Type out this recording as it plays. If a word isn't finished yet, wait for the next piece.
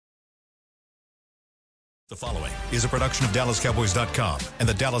The following is a production of DallasCowboys.com and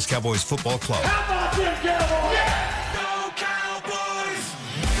the Dallas Cowboys Football Club. How about them Cowboys? Yeah! Go Cowboys!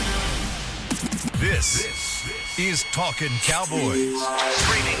 This is Talkin' Cowboys.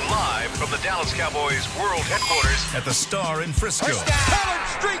 Streaming live from the Dallas Cowboys World Headquarters at the Star in Frisco. Howard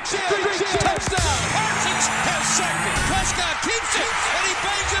streaks in. Touchdown. Parsons has sacked it. Prescott keeps it, and he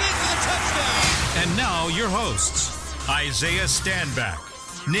bangs it into the touchdown. And now your hosts, Isaiah Stanback,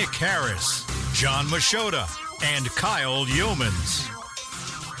 Nick Harris, John Machota, and Kyle Yeomans.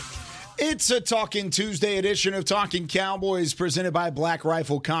 It's a Talkin' Tuesday edition of Talkin' Cowboys presented by Black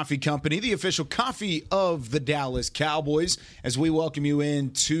Rifle Coffee Company, the official coffee of the Dallas Cowboys, as we welcome you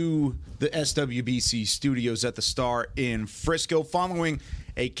into the SWBC studios at the Star in Frisco following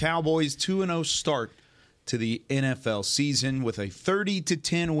a Cowboys 2-0 start to the NFL season with a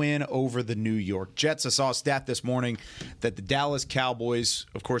 30-10 win over the New York Jets. I saw a stat this morning that the Dallas Cowboys,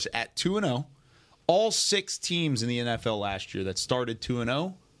 of course, at 2-0, all 6 teams in the NFL last year that started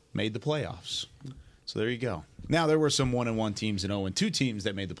 2-0 made the playoffs. So there you go. Now, there were some 1-1 teams and 0-2 teams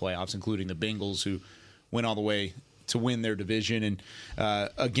that made the playoffs, including the Bengals, who went all the way to win their division and,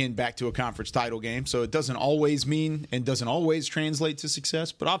 again, back to a conference title game. So it doesn't always mean and doesn't always translate to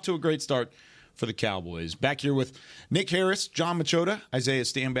success, but off to a great start for the Cowboys. Back here with Nick Harris, John Machota, Isaiah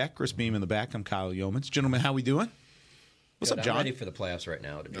Stanback, Chris Beam in the back. I'm Kyle Yeomans. Gentlemen, how we doing? What's up, John? I'm ready for the playoffs right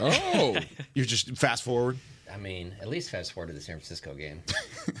now. Oh, you're just fast forward? I mean, at least fast forward to the San Francisco game.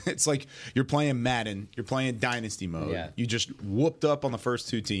 It's like you're playing Madden. You're playing Dynasty mode. Yeah. You just whooped up on the first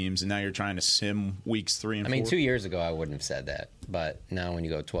 2 teams, and now you're trying to sim weeks 3 and 4. I mean, 2 years ago, I wouldn't have said that. But now when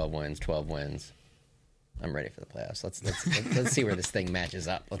you go 12 wins, I'm ready for the playoffs. Let's see where this thing matches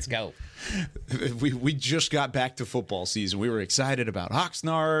up. Let's go. We just got back to football season. We were excited about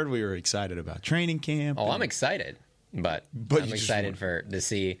Oxnard. We were excited about training camp. Oh, I'm excited. But I'm excited to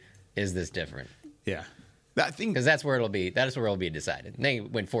see, is this different? Yeah. I think because that's where it'll be. That is where it'll be decided. They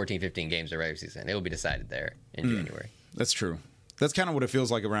win 14, 15 games the regular season. It will be decided there in January. That's true. That's kind of what it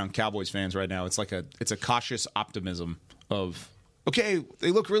feels like around Cowboys fans right now. It's like it's a cautious optimism of, okay,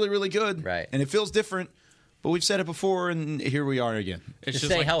 they look really, really good. Right. And it feels different. But we've said it before, and here we are again. It's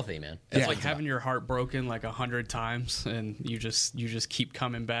just stay healthy, man. It's like having your heart broken like 100 times, and you just keep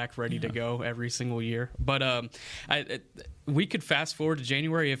coming back, ready to go every single year. But we could fast forward to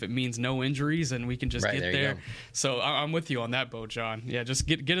January if it means no injuries, and we can just get there. So I'm with you on that boat, John. Yeah, just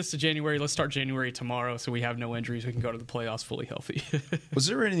get us to January. Let's start January tomorrow, so we have no injuries. We can go to the playoffs fully healthy. Was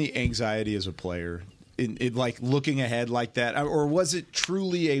there any anxiety as a player in like looking ahead like that, or was it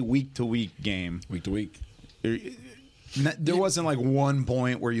truly a week-to-week game? Week-to-week. There wasn't like one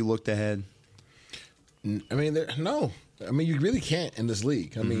point where you looked ahead. I mean, no. I mean, you really can't in this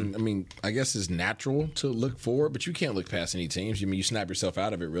league. I mean, I guess it's natural to look forward, but you can't look past any teams. I mean, you snap yourself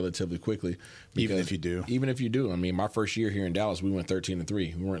out of it relatively quickly. Even if you do. I mean, my first year here in Dallas, we went 13-3.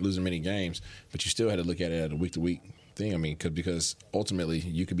 We weren't losing many games, but you still had to look at it at a week-to-week thing. I mean, because ultimately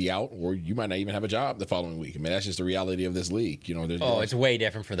you could be out, or you might not even have a job the following week. I mean, that's just the reality of this league. You know, it's way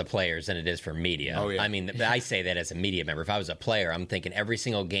different for the players than it is for media. Oh, yeah. I mean, I say that as a media member. If I was a player, I'm thinking every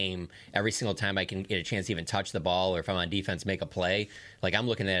single game, every single time I can get a chance to even touch the ball, or if I'm on defense, make a play. Like, I'm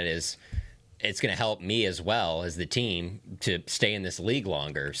looking at it as it's going to help me as well as the team to stay in this league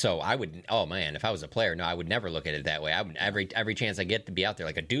longer. So I would, if I was a player, no, I would never look at it that way. I would every chance I get to be out there,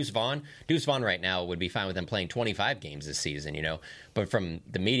 like a Deuce Vaughn right now would be fine with him playing 25 games this season, you know. But from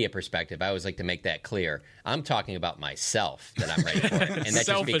the media perspective, I always like to make that clear. I'm talking about myself that I'm ready for it, and that's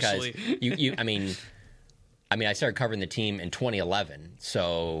just because I mean, I started covering the team in 2011.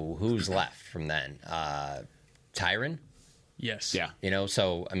 So who's left from then? Tyron? Yes. Yeah. You know,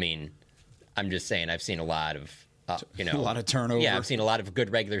 so I mean, I'm just saying I've seen a lot of, a lot of turnover. Yeah, I've seen a lot of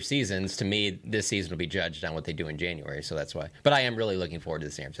good regular seasons. To me, this season will be judged on what they do in January, so that's why. But I am really looking forward to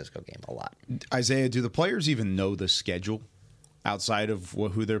the San Francisco game a lot. Isaiah, do the players even know the schedule outside of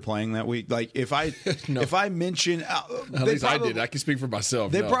who they're playing that week? Like, if I mention, at least I did. I can speak for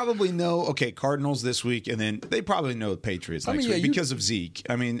myself. They probably know. Okay, Cardinals this week, and then they probably know the Patriots next week because of Zeke.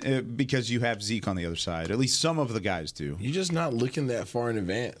 I mean, because you have Zeke on the other side. At least some of the guys do. You're just not looking that far in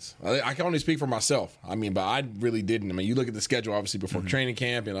advance. I can only speak for myself. I mean, but I really didn't. I mean, you look at the schedule obviously before training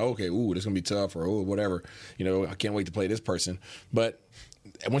camp, and okay, this is gonna be tough, or whatever. You know, I can't wait to play this person, but.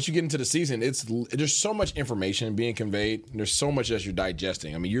 And once you get into the season, there's so much information being conveyed. There's so much that you're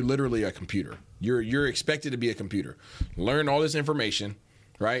digesting. I mean, you're literally a computer. You're expected to be a computer. Learn all this information,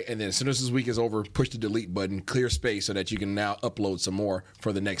 right? And then as soon as this week is over, push the delete button, clear space so that you can now upload some more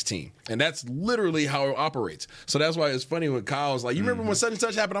for the next team. And that's literally how it operates. So that's why it's funny when Kyle's like, you remember when such and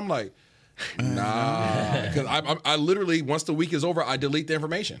such happened? I'm like, nah. Because I literally, once the week is over, I delete the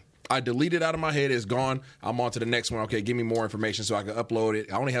information. I delete it out of my head. It's gone. I'm on to the next one. Okay, give me more information so I can upload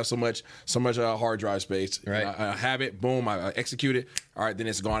it. I only have so much hard drive space. Right. I have it. Boom. I execute it. All right, then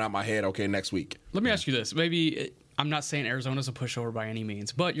it's gone out my head. Okay, next week. Let me ask you this. Maybe I'm not saying Arizona's a pushover by any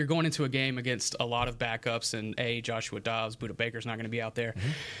means, but you're going into a game against a lot of backups, and Joshua Dobbs, Budda Baker's not going to be out there.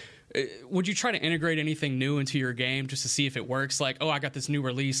 Mm-hmm. Would you try to integrate anything new into your game just to see if it works? Like, I got this new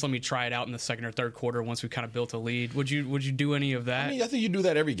release. Let me try it out in the second or third quarter once we kind of built a lead. Would you do any of that? I mean, I think you do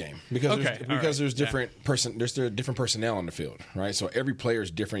that every game because there's different different personnel on the field, right? So every player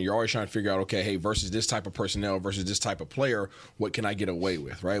is different. You're always trying to figure out, okay, hey, versus this type of personnel versus this type of player, what can I get away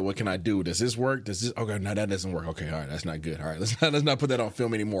with, right? What can I do? Does this work? Okay, no, that doesn't work. Okay, all right, that's not good. All right, let's not put that on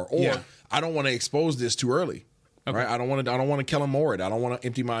film anymore. Or I don't want to expose this too early. Okay. Right, I don't want to Kellen Moore it. I don't want to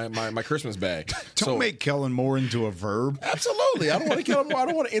empty my Christmas bag. Don't make Kellen Moore into a verb. Absolutely, I don't want to Kellen Moore. I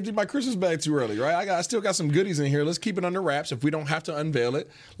don't want to empty my Christmas bag too early. Right, I still got some goodies in here. Let's keep it under wraps. If we don't have to unveil it,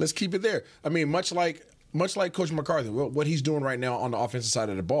 let's keep it there. I mean, much like Coach McCarthy, what he's doing right now on the offensive side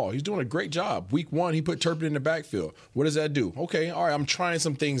of the ball, he's doing a great job. Week 1, he put Turpin in the backfield. What does that do? Okay, all right, I'm trying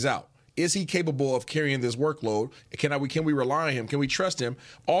some things out. Is he capable of carrying this workload? Can we rely on him? Can we trust him?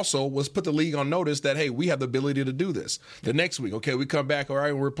 Also, let's put the league on notice that, hey, we have the ability to do this. The next week, okay, we come back, all right,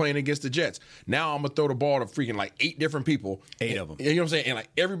 and we're playing against the Jets. Now I'm going to throw the ball to freaking like 8 different people. 8 of them. You know what I'm saying? And like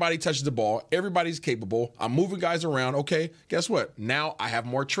everybody touches the ball. Everybody's capable. I'm moving guys around. Okay, guess what? Now I have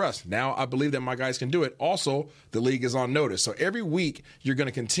more trust. Now I believe that my guys can do it. Also, the league is on notice. So every week, you're going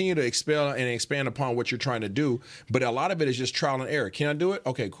to continue to expand upon what you're trying to do. But a lot of it is just trial and error. Can I do it?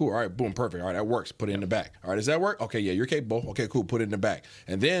 Okay, cool. All right, boom, perfect. All right, that works. Put it in the back. All right, does that work? Okay, yeah, you're capable. Okay, cool. Put it in the back.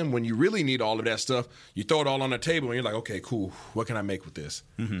 And then when you really need all of that stuff, you throw it all on the table and you're like, okay, cool. What can I make with this?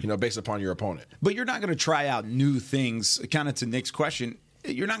 Mm-hmm. Based upon your opponent. But you're not going to try out new things. Kind of to Nick's question,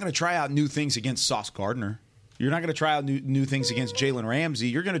 you're not going to try out new things against Sauce Gardner. You're not going to try out new things against Jalen Ramsey.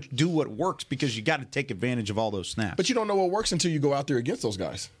 You're going to do what works because you got to take advantage of all those snaps. But you don't know what works until you go out there against those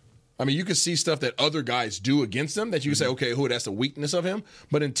guys. I mean, you can see stuff that other guys do against them that you can say, okay, that's the weakness of him.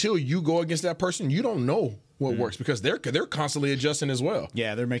 But until you go against that person, you don't know what works because they're constantly adjusting as well.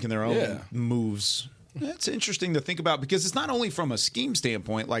 Yeah, they're making their own moves. That's interesting to think about because it's not only from a scheme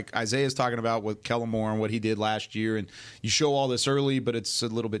standpoint, like Isaiah's talking about with Kellen Moore and what he did last year, and you show all this early, but it's a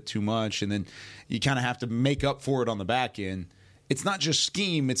little bit too much, and then you kind of have to make up for it on the back end. It's not just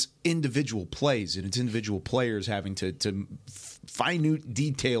scheme, it's individual plays, and it's individual players having to minute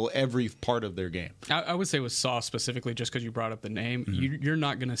detail every part of their game. I would say with Sauce specifically, just because you brought up the name, you're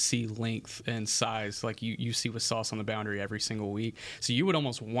not going to see length and size like you see with Sauce on the boundary every single week. So you would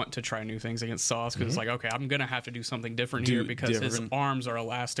almost want to try new things against Sauce because it's like, okay, I'm going to have to do something different here because his arms are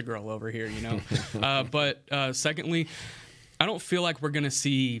Elastigirl over here, But secondly, I don't feel like we're going to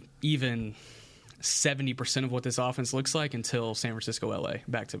see even 70% of what this offense looks like until San Francisco, LA,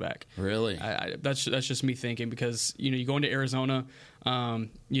 back to back. Really? That's just me thinking because you go into Arizona,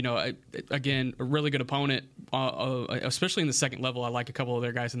 again, a really good opponent, especially in the second level. I like a couple of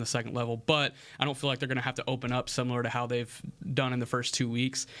their guys in the second level, but I don't feel like they're going to have to open up similar to how they've done in the first 2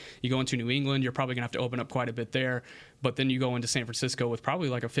 weeks. You go into New England, you're probably going to have to open up quite a bit there, but then you go into San Francisco with probably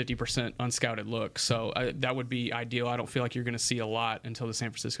like a 50% unscouted look. So that would be ideal. I don't feel like you're going to see a lot until the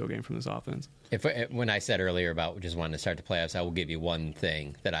San Francisco game from this offense. When I said earlier about just wanting to start the playoffs, I will give you one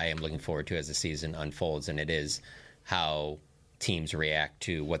thing that I am looking forward to as the season unfolds, and it is how teams react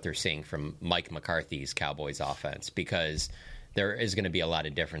to what they're seeing from Mike McCarthy's Cowboys offense, because there is going to be a lot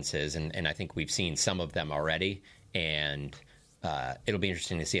of differences, and I think we've seen some of them already, and it'll be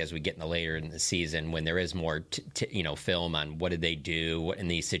interesting to see as we get later in the season when there is more film on what did they do in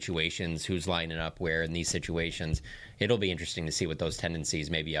these situations, who's lining up where in these situations. It'll be interesting to see what those tendencies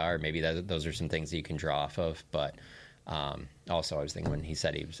maybe are. Maybe those are some things that you can draw off of. But also I was thinking when he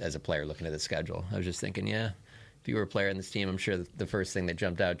said he was, as a player, looking at the schedule, I was just thinking, if you were a player in this team, I'm sure the first thing that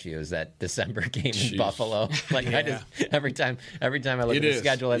jumped out to you is that December game in Buffalo. Like I just every time I look at the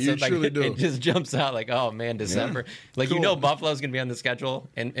schedule, it just jumps out like, oh man, December. Yeah. Like cool. Buffalo's gonna be on the schedule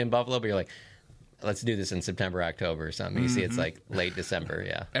in Buffalo, but you're like, let's do this in September, October or something. You see it's like late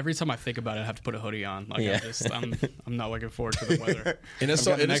December, Every time I think about it, I have to put a hoodie on. Like I'm not looking forward to the weather. And it's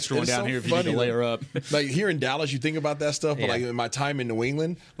an extra one down here if you need to layer up. Like here in Dallas, you think about that stuff, but like in my time in New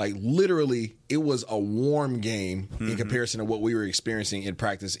England, like literally it was a warm game in comparison to what we were experiencing in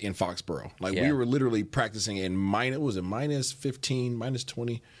practice in Foxborough. Like we were literally practicing in minus 15, minus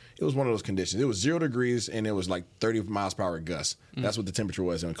 20. It was one of those conditions. It was 0 degrees and it was like 30 miles per hour gusts. That's what the temperature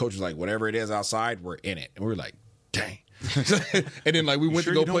was. And the coach was like, whatever it is outside, we're in it. And we were like, dang. And then like we went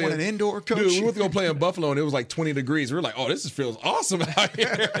to go play an indoor coach. Dude, we went to go play in Buffalo and it was like 20 degrees. We were like, oh, this feels awesome out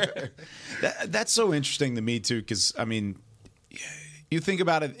here. That's so interesting to me too, because I mean, you think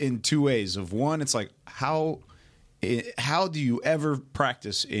about it in two ways. Of one, it's like how do you ever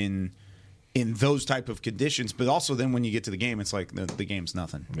practice in those type of conditions? But also then when you get to the game, it's like the game's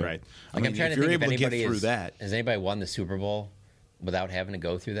nothing, right? Like, I'm trying to think if anybody that. Has anybody won the Super Bowl without having to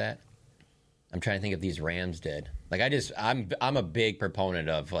go through that? I'm trying to think if these Rams did. Like, I'm a big proponent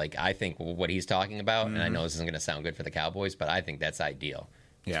of, like, I think what he's talking about, and I know this isn't going to sound good for the Cowboys, but I think that's ideal.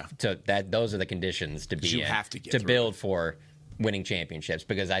 Yeah. Those are the conditions to be you in, have to get to through build for winning championships,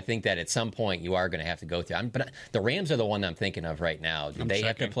 because I think that at some point you are going to have to go through. But the Rams are the one I'm thinking of right now. Do they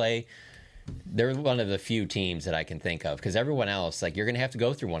have to play? They're one of the few teams that I can think of, because everyone else, like, you're going to have to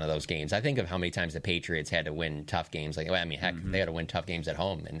go through one of those games. I think of how many times the Patriots had to win tough games. Like, I mean, heck, they had to win tough games at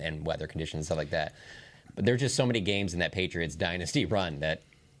home and weather conditions and stuff like that. But there's just so many games in that Patriots dynasty run that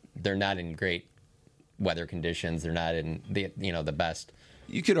they're not in great weather conditions. They're not in the best.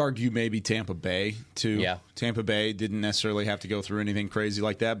 You could argue maybe Tampa Bay, too. Yeah. Tampa Bay didn't necessarily have to go through anything crazy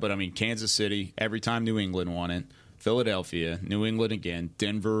like that. But, I mean, Kansas City, every time New England won it. Philadelphia, New England again,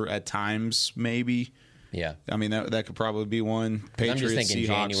 Denver at times, maybe. Yeah. I mean, that could probably be one. Patriots, I'm just thinking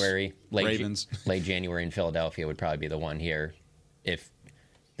Seahawks, January, Ravens. late January in Philadelphia would probably be the one here if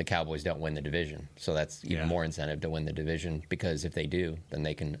the Cowboys don't win the division. So that's even more incentive to win the division, because if they do, then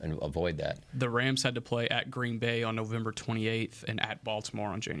they can avoid that. The Rams had to play at Green Bay on November 28th and at Baltimore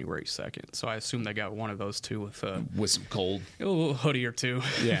on January 2nd. So I assume they got one of those two with some cold. A little hoodie or two.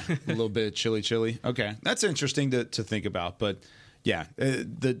 Yeah, a little bit chilly. Okay, that's interesting to think about. But yeah,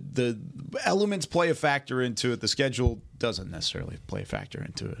 the elements play a factor into it. The schedule doesn't necessarily play a factor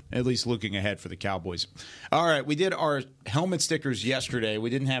into it, at least looking ahead for the Cowboys. All right, we did our helmet stickers yesterday. We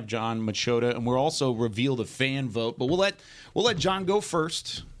didn't have John Machota, and we're also revealed a fan vote. But we'll let John go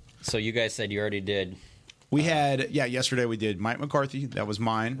first. So you guys said you already did. We had, yesterday we did Mike McCarthy. That was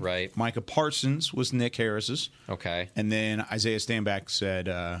mine. Right. Micah Parsons was Nick Harris's. Okay. And then Isaiah Stanback said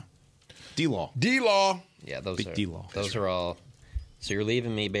D-Law. D-Law. Yeah, those Big are D-Law. Those are all. So you're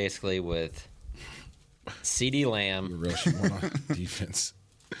leaving me basically with CeeDee Lamb, Real shit on defense.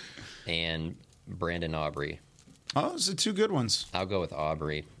 and Brandon Aubrey. Oh, those are two good ones. I'll go with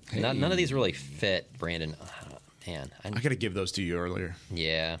Aubrey. None of these really fit Brandon. Man, I got to give those to you earlier.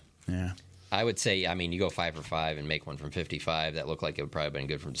 Yeah. Yeah. I would say, I mean, you go 5 for 5 and make one from 55. That looked like it would probably have been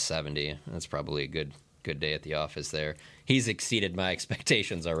good from 70. That's probably a good day at the office there. He's exceeded my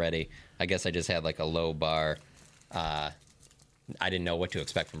expectations already. I guess I just had like a low bar. I didn't know what to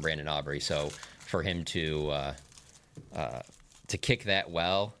expect from Brandon Aubrey, so for him to kick that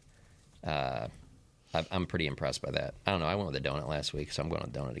well, I'm pretty impressed by that. I don't know. I went with a donut last week, so I'm going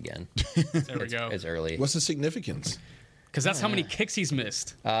with donut again. There we go. It's early. What's the significance? Because that's how many kicks he's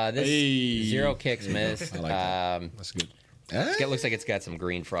missed. This 0 kicks missed. I like that. That's good. It looks like it's got some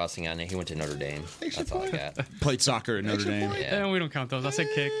green frosting on it. He went to Notre Dame. That's all I got. Played soccer at Notre Dame. Yeah. We don't count those. I said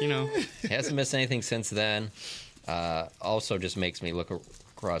kick, He hasn't missed anything since then. Also just makes me look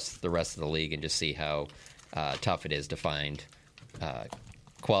across the rest of the league and just see how tough it is to find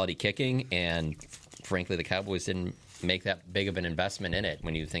quality kicking. And frankly, the Cowboys didn't make that big of an investment in it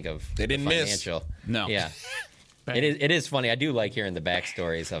when you think of They didn't miss. financial. No. Yeah. It is funny. I do like hearing the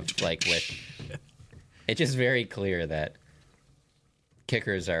backstories of, like, with it's just very clear that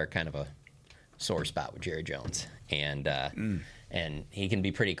kickers are kind of a sore spot with Jerry Jones, and he can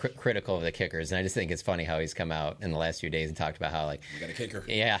be pretty critical of the kickers. And I just think it's funny how he's come out in the last few days and talked about how, like, We got a kicker.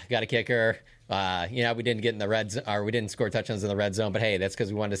 Yeah, got a kicker. We didn't get in the red zone, or we didn't score touchdowns in the red zone, but hey, that's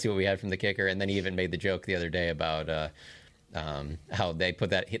because we wanted to see what we had from the kicker. And then he even made the joke the other day about how they put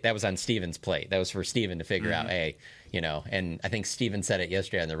that was on Steven's plate. That was for Steven to figure out, hey, and I think Steven said it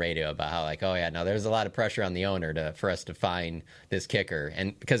yesterday on the radio about how, like, oh yeah, no, there's a lot of pressure on the owner for us to find this kicker.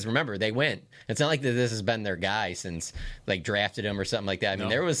 And because remember, they went. It's not like this has been their guy since, like, drafted him or something like that. I mean,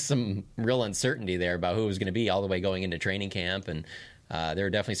 there was some real uncertainty there about who it was going to be all the way going into training camp. And there were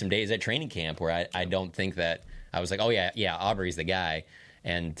definitely some days at training camp where I don't think that I was like, oh yeah, Aubrey's the guy.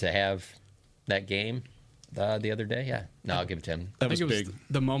 And to have that game the other day, no, I'll give it to him. That I think was it was big.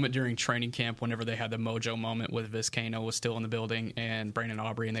 the moment during training camp whenever they had the mojo moment with Vizcaino was still in the building and Brandon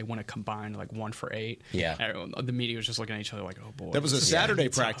Aubrey, and they went a combined like 1 for 8. Yeah. Everyone, the media was just looking at each other like, oh boy. That was a Saturday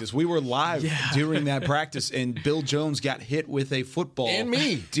practice. We were live during that practice, and Bill Jones got hit with a football. And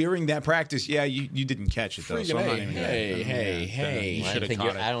me. During that practice. Yeah, you didn't catch it, though. So I'm not even Hey. You should have I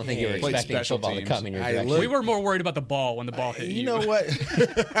caught it. I don't think you were Played expecting special football teams. to come in your I direction. looked- We were more worried about the ball when the ball hit you. You know what?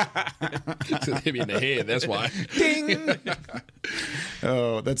 Hit me in the head. That's why. Ding!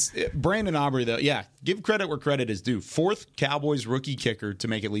 Oh, that's it. Brandon Aubrey, though. Yeah, give credit where credit is due. 4th Cowboys rookie kicker to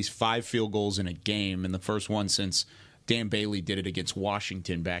make at least 5 field goals in a game, and the first one since Dan Bailey did it against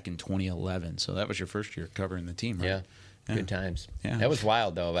Washington back in 2011. So that was your first year covering the team, right? Yeah. Good times. Yeah. That was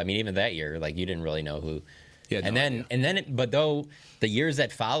wild, though. I mean, even that year, like, you didn't really know who. Yeah, But though the years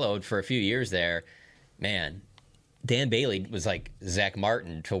that followed for a few years there, man, Dan Bailey was like Zach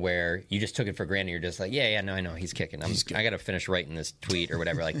Martin, to where you just took it for granted. You're just like, yeah, no, I know he's kicking. I got to finish writing this tweet or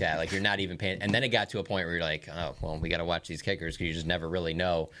whatever like that. Like, you're not even paying. And then it got to a point where you're like, oh, well, we got to watch these kickers, because you just never really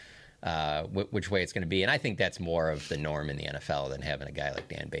know which way it's going to be. And I think that's more of the norm in the NFL than having a guy like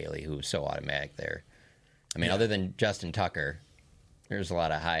Dan Bailey who's so automatic there. I mean, other than Justin Tucker, there's a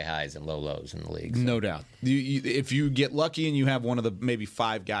lot of high highs and low lows in the league. So. No doubt. If you get lucky and you have one of the maybe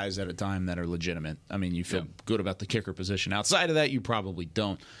 5 guys at a time that are legitimate, I mean, you feel good about the kicker position. Outside of that, you probably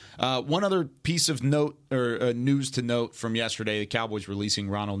don't. One other piece of note or news to note from yesterday: the Cowboys releasing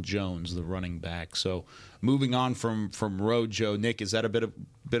Ronald Jones, the running back. So moving on from Rojo, Nick, is that a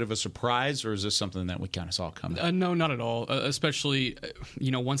bit of a surprise, or is this something that we kind of saw coming? No, not at all. Especially,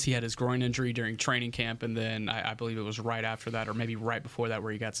 once he had his groin injury during training camp, and then I believe it was right after that, or maybe right before that,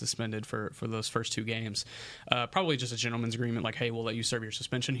 where he got suspended for those first 2 games. Probably just a gentleman's agreement, like, hey, we'll let you serve your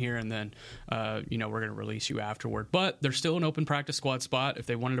suspension here, and then we're going to release you afterward. But there's still an open practice squad spot. If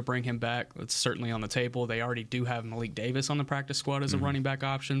they wanted to bring him back, it's certainly on the table. They already do have Malik Davis on the practice squad as a running back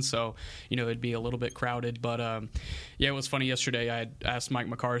option, so it'd be a little bit crowded. But it was funny yesterday. I had asked Mike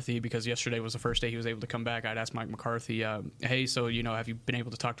McCarthy, because yesterday was the first day he was able to come back. I'd asked Mike McCarthy, hey, so have you been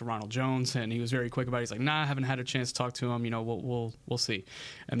able to talk to Ronald Jones? And he was very quick about it. He's like, nah, I haven't had a chance to talk to him. We'll see.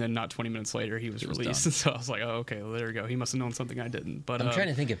 And then not 20 minutes later, he was released. And so I was like, oh, okay, well, there we go. He must have known something I didn't. But I'm trying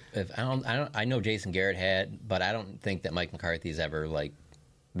to think if I know Jason Garrett had, but I don't think that Mike McCarthy's ever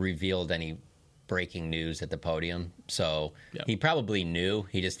revealed any breaking news at the podium. So he probably knew.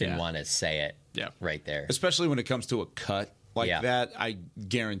 He just didn't want to say it right there. Especially when it comes to a cut like that, I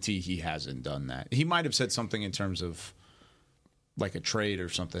guarantee he hasn't done that. He might have said something in terms of like a trade or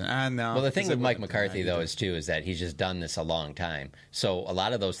something. No. Well, the thing with Mike McCarthy, though, is that he's just done this a long time. So a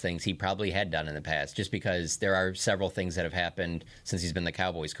lot of those things he probably had done in the past, just because there are several things that have happened since he's been the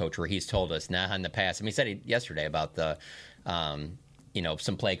Cowboys coach where he's told us, in the past. I mean, he said yesterday about the,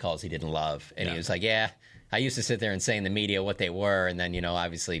 some play calls he didn't love. And he was like, I used to sit there and say in the media what they were, and then,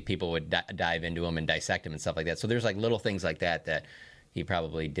 obviously people would dive into them and dissect them and stuff like that. So there's little things like that he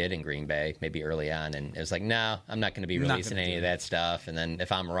probably did in Green Bay, maybe early on, and it was like, no, I'm not going to be releasing any of that stuff. And then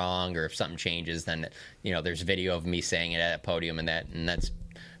if I'm wrong or if something changes, then there's video of me saying it at a podium, and that's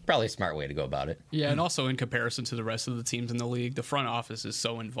probably a smart way to go about it. Yeah, and also in comparison to the rest of the teams in the league, the front office is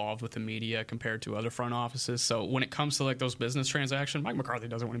so involved with the media compared to other front offices. So when it comes to those business transactions, Mike McCarthy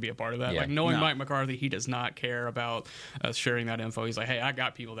doesn't want to be a part of that. Yeah. Mike McCarthy, he does not care about sharing that info. He's like, hey, I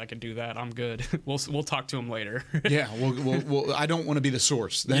got people that can do that. I'm good. We'll talk to him later. Well, I don't want to be the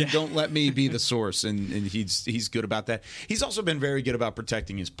source. Don't let me be the source, and he's good about that. He's also been very good about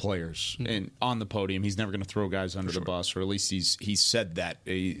protecting his players and on the podium. He's never going to throw guys under the bus, or at least he's said that.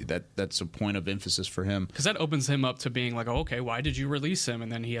 That's a point of emphasis for him, because that opens him up to being like, oh, okay, why did you release him?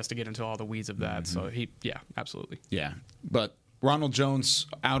 And then he has to get into all the weeds of that. So absolutely. Yeah, but Ronald Jones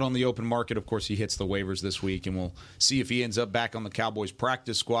out on the open market. Of course, he hits the waivers this week, and we'll see if he ends up back on the Cowboys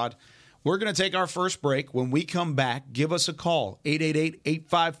practice squad. We're going to take our first break. When we come back, give us a call,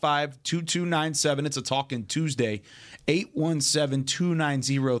 888-855-2297. It's a Talkin' Tuesday.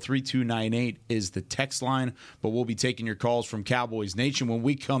 817-290-3298 is the text line, but we'll be taking your calls from Cowboys Nation when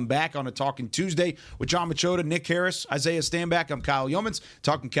we come back on a Talkin' Tuesday with John Machota, Nick Harris, Isaiah Stanback. I'm Kyle Yeomans.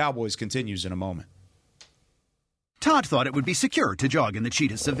 Talkin' Cowboys continues in a moment. Todd thought it would be secure to jog in the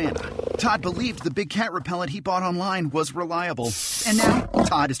cheetah savanna. Todd believed the big cat repellent he bought online was reliable. And now,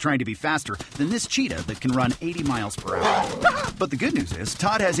 Todd is trying to be faster than this cheetah that can run 80 miles per hour. But the good news is,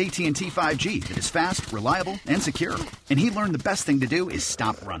 Todd has AT&T 5G that is fast, reliable, and secure. And he learned the best thing to do is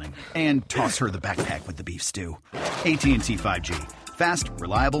stop running and toss her the backpack with the beef stew. AT&T 5G. Fast,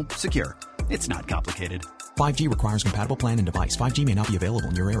 reliable, secure. It's not complicated. 5G requires compatible plan and device. 5G may not be available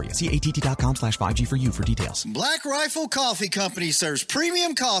in your area. See att.com/5G for you for details. Black Rifle Coffee Company serves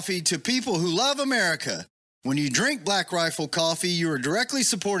premium coffee to people who love America. When you drink Black Rifle coffee, you are directly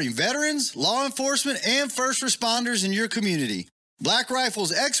supporting veterans, law enforcement, and first responders in your community. Black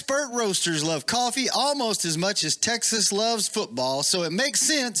Rifle's expert roasters love coffee almost as much as Texas loves football, so it makes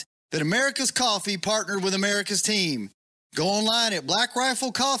sense that America's Coffee partnered with America's team. Go online at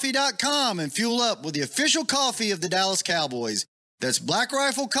blackriflecoffee.com and fuel up with the official coffee of the Dallas Cowboys. That's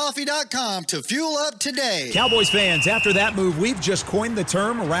blackriflecoffee.com to fuel up today. Cowboys fans, after that move, we've just coined the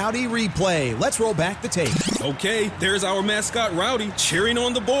term Rowdy Replay. Let's roll back the tape. Okay, there's our mascot Rowdy cheering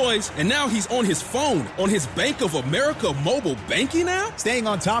on the boys, and now he's on his phone on his Bank of America mobile banking app? Staying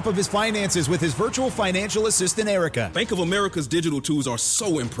on top of his finances with his virtual financial assistant, Erica. Bank of America's digital tools are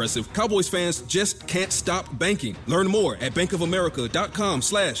so impressive. Cowboys fans just can't stop banking. Learn more at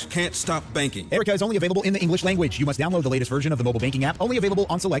bankofamerica.com/can't-stop-banking. Erica is only available in the English language. You must download the latest version of the mobile banking app, only available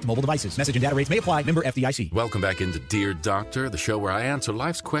on select mobile devices. Message and data rates may apply. Member FDIC. Welcome back into Dear Doctor, the show where I answer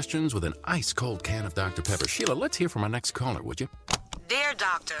life's questions with an ice-cold can of Dr. Pepper. Sheila, let's hear from our next caller, would you? Dear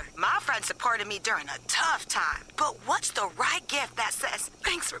Doctor, my friend supported me during a tough time, but what's the right gift that says,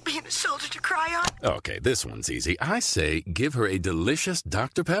 thanks for being a shoulder to cry on? Okay, this one's easy. I say give her a delicious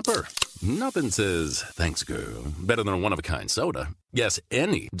Dr. Pepper. Nothing says, thanks, girl, better than a one-of-a-kind soda. Yes,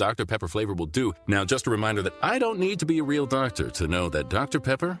 any Dr. Pepper flavor will do. Now, just a reminder that I don't need to be a real doctor to know that Dr.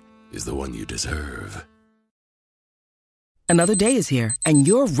 Pepper is the one you deserve. Another day is here, and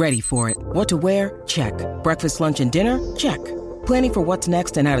you're ready for it. What to wear? Check. Breakfast, lunch, and dinner? Check. Planning for what's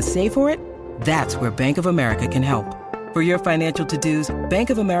next and how to save for it? That's where Bank of America can help. For your financial to-dos, Bank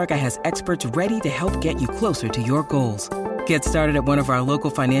of America has experts ready to help get you closer to your goals. Get started at one of our local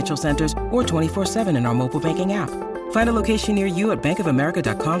financial centers or 24/7 in our mobile banking app. Find a location near you at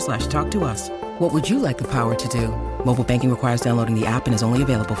bankofamerica.com/talktous. What would you like the power to do? Mobile banking requires downloading the app and is only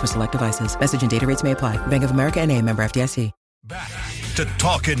available for select devices. Message and data rates may apply. Bank of America N.A., member FDIC. Back to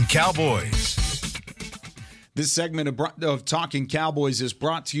Talkin' Cowboys. This segment of Talking Cowboys is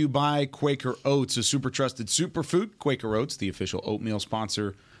brought to you by Quaker Oats, a super trusted superfood. Quaker Oats, the official oatmeal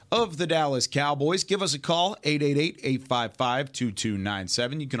sponsor of the Dallas Cowboys. Give us a call,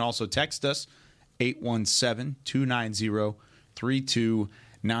 888-855-2297. You can also text us,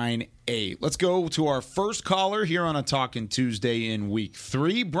 817-290-3298. Let's go to our first caller here on a Talking Tuesday in Week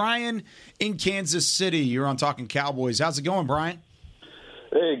 3. Brian in Kansas City. You're on Talking Cowboys. How's it going, Brian?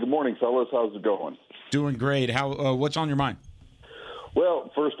 Hey, good morning, fellas. How's it going? Doing great. What's on your mind?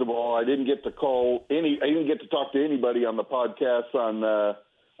 Well, first of all, I didn't get to talk to anybody on the podcast on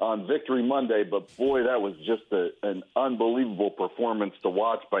Victory Monday, but boy, that was just an unbelievable performance to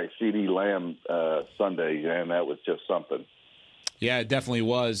watch by CeeDee Lamb Sunday, and that was just something. Yeah, it definitely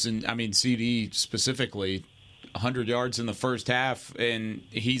was. And I mean, CeeDee specifically, 100 yards in the first half, and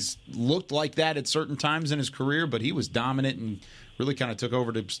he's looked like that at certain times in his career, but he was dominant and really kind of took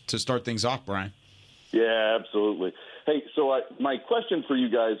over to start things off, Brian. Yeah, absolutely. Hey, so my question for you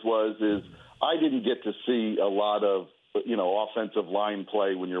guys is I didn't get to see a lot of, offensive line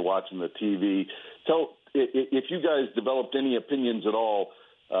play when you're watching the TV. If you guys developed any opinions at all,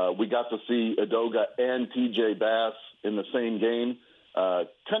 we got to see Udoka and TJ Bass in the same game.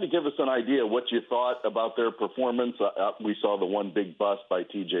 Kind of give us an idea what you thought about their performance. We saw the one big bust by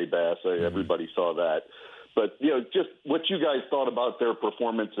TJ Bass. Everybody saw that. But, just what you guys thought about their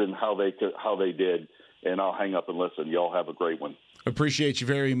performance and how they did. And I'll hang up and listen. Y'all have a great one. Appreciate you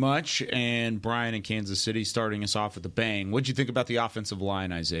very much. And Brian in Kansas City starting us off with a bang. What did you think about the offensive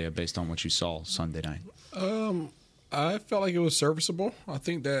line, Isaiah, based on what you saw Sunday night? I felt like it was serviceable. I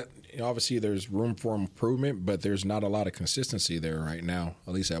think that obviously there's room for improvement, but there's not a lot of consistency there right now,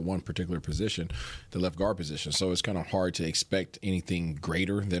 at least at one particular position, the left guard position. So it's kind of hard to expect anything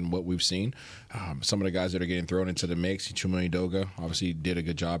greater than what we've seen. Some of the guys that are getting thrown into the mix, Chuma Udoka, obviously did a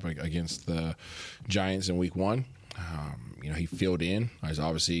good job against the Giants in Week 1. He filled in. There's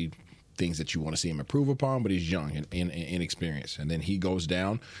obviously things that you want to see him improve upon, but he's young and inexperienced. And then he goes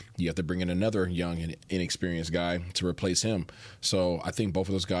down. You have to bring in another young and inexperienced guy to replace him. So I think both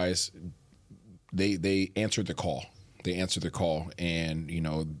of those guys, they answered the call. They answered the call. And,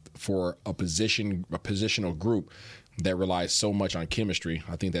 for a positional group that relies so much on chemistry,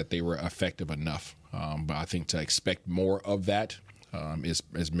 I think that they were effective enough. But I think to expect more of that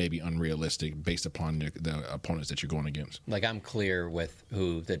is maybe unrealistic based upon the opponents that you're going against. Like, I'm clear with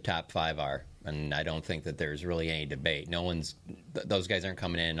who the top 5 are, and I don't think that there's really any debate. Those guys aren't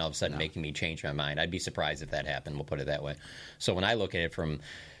coming in and all of a sudden making me change my mind. I'd be surprised if that happened, we'll put it that way. So when I look at it from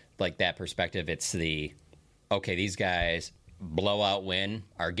like that perspective, it's these guys blowout win,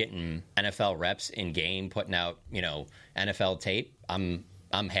 are getting NFL reps in game, putting out, NFL tape.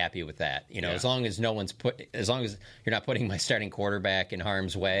 I'm happy with that. As long as as long as you're not putting my starting quarterback in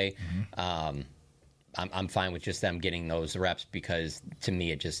harm's way, I'm fine with just them getting those reps, because to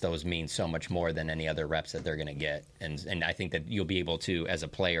me, those mean so much more than any other reps that they're going to get. And I think that you'll be able to, as a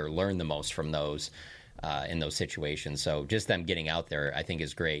player, learn the most from those in those situations. So just them getting out there, I think,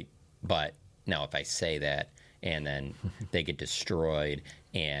 is great. But now, if I say that and then they get destroyed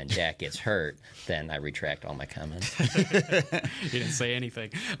and Dak gets hurt, then I retract all my comments. You didn't say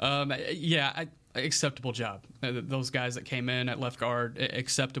anything. Acceptable job. Those guys that came in at left guard,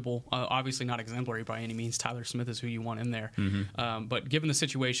 acceptable. Obviously not exemplary by any means. Tyler Smith is who you want in there. But given the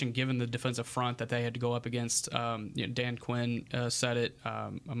situation, given the defensive front that they had to go up against, Dan Quinn said it,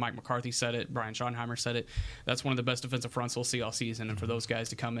 Mike McCarthy said it, Brian Schottenheimer said it. That's one of the best defensive fronts we'll see all season. And for those guys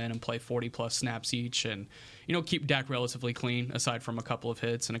to come in and play 40-plus snaps each and, keep Dak relatively clean, aside from a couple of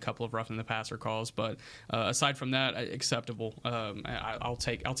hits and a couple of roughing the passer calls. But aside from that, acceptable. I'll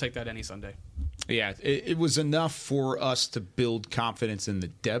take that any Sunday. Yeah, it was enough for us to build confidence in the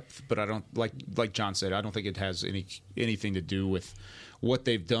depth, but I don't like John said. I don't think it has anything to do with what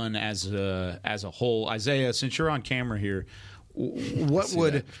they've done as a whole. Isaiah, since you're on camera here, what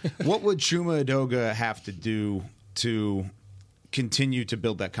would Chuma Edoga have to do to continue to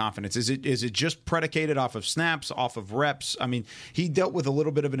build that confidence? Is it just predicated off of snaps, off of reps? I mean, he dealt with a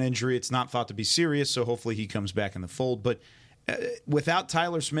little bit of an injury. It's not thought to be serious, so hopefully he comes back in the fold. But without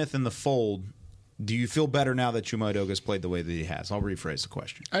Tyler Smith in the fold, do you feel better now that Chuma Edoga has played the way that he has? I'll rephrase the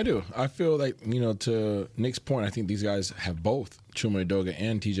question. I do. I feel like, to Nick's point, I think these guys have both, Chuma Edoga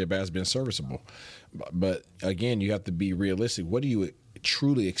and TJ Bass, been serviceable. But again, you have to be realistic. What do you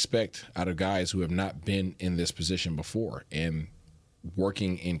truly expect out of guys who have not been in this position before and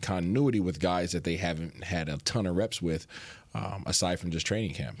working in continuity with guys that they haven't had a ton of reps with, aside from just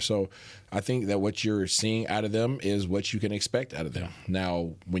training camp? So I think that what you're seeing out of them is what you can expect out of them.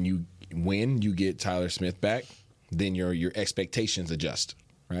 Now, when you get Tyler Smith back, then your expectations adjust,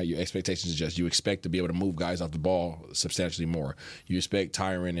 right? Your expectations adjust. You expect to be able to move guys off the ball substantially more. You expect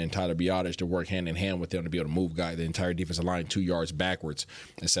Tyron and Tyler Biadasz to work hand in hand with them to be able to move the entire defensive line 2 yards backwards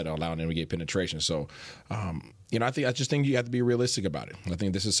instead of allowing them to get penetration. So, I just think you have to be realistic about it. I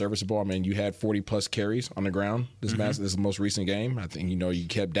think this is serviceable. I mean, you had 40-plus carries on the ground this most recent game. I think, you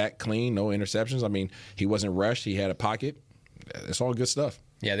kept Dak clean, no interceptions. I mean, he wasn't rushed. He had a pocket. It's all good stuff.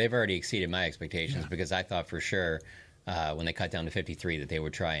 Yeah, they've already exceeded my expectations because I thought for sure when they cut down to 53 that they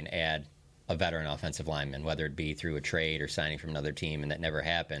would try and add a veteran offensive lineman, whether it be through a trade or signing from another team, and that never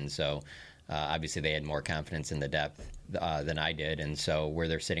happened. So obviously they had more confidence in the depth than I did. And so where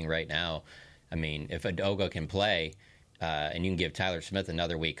they're sitting right now, I mean, if Edoga can play and you can give Tyler Smith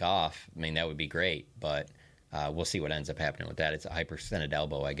another week off, I mean, that would be great. But we'll see what ends up happening with that. It's a hyperextended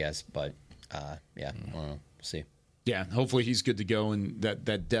elbow, I guess. But, we'll see. Yeah, hopefully he's good to go, and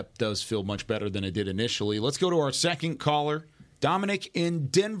that depth does feel much better than it did initially. Let's go to our second caller, Dominic in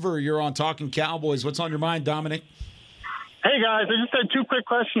Denver. You're on Talkin' Cowboys. What's on your mind, Dominic? Hey, guys. I just had 2 quick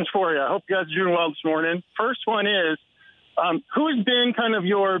questions for you. I hope you guys are doing well this morning. First one is, who has been kind of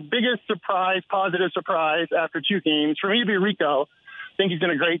your biggest surprise, positive surprise after 2 games? For me, it'd be Rico. I think he's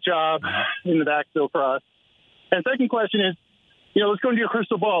done a great job in the backfield for us. And second question is, let's go into your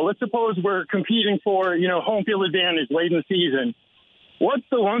crystal ball. Let's suppose we're competing for, home field advantage late in the season. What's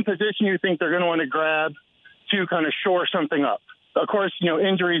the one position you think they're going to want to grab to kind of shore something up? Of course,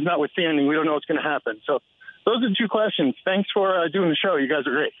 injuries notwithstanding, we don't know what's going to happen. So those are the 2 questions. Thanks for doing the show. You guys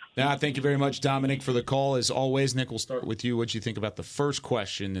are great. Thank you very much, Dominic, for the call. As always, Nick, we'll start with you. What do you think about the first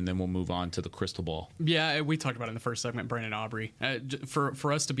question, and then we'll move on to the crystal ball? Yeah, we talked about it in the first segment, Brandon Aubrey.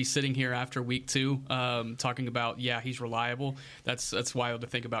 For us to be sitting here after week 2 talking about, he's reliable, that's wild to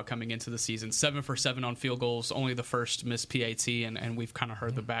think about coming into the season. 7 for 7 on field goals, only the first missed PAT, and we've kind of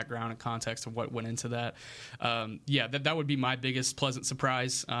heard the background and context of what went into that. That would be my biggest pleasant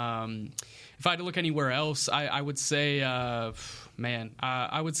surprise. If I had to look anywhere else, I would say, I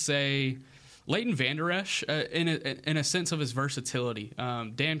would say Leighton Vander Esch in a sense of his versatility.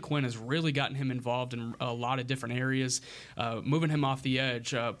 Dan Quinn has really gotten him involved in a lot of different areas, moving him off the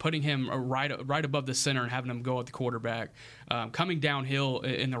edge, putting him right above the center and having him go at the quarterback. Coming downhill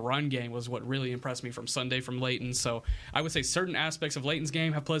in the run game was what really impressed me from Sunday from Leighton. So I would say certain aspects of Leighton's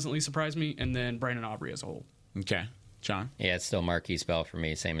game have pleasantly surprised me, and then Brandon Aubrey as a whole. Okay. John? Yeah, it's still Marquise Bell for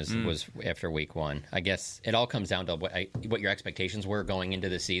me, same as it was after week 1. I guess it all comes down to what your expectations were going into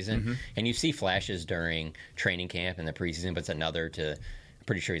the season. And you see flashes during training camp and the preseason, but it's another to – I'm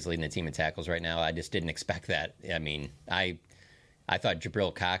pretty sure he's leading the team in tackles right now. I just didn't expect that. I mean, I thought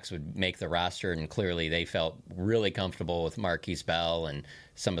Jabril Cox would make the roster, and clearly they felt really comfortable with Marquise Bell and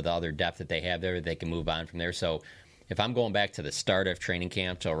some of the other depth that they have there. They can move on from there. So if I'm going back to the start of training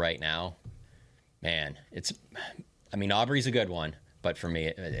camp till right now, man, it's – I mean, Aubrey's a good one, but for me,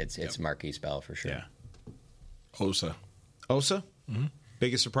 it's Marquise Bell for sure. Yeah. Osa? Mm-hmm.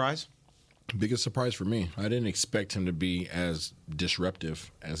 Biggest surprise? Biggest surprise for me. I didn't expect him to be as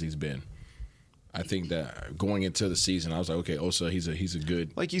disruptive as he's been. I think that going into the season, I was like, okay, Osa, he's a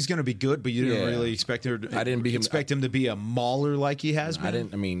good. Like he's going to be good, but you didn't really expect him. I didn't expect him to be a mauler like he has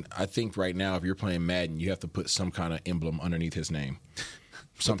been. I think right now, if you're playing Madden, you have to put some kind of emblem underneath his name.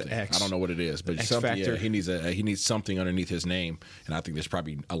 Something. I don't know what it is, but something. Yeah, he needs something underneath his name, and I think there's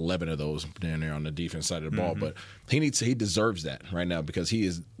probably 11 of those down there on the defense side of the ball. But he deserves that right now because he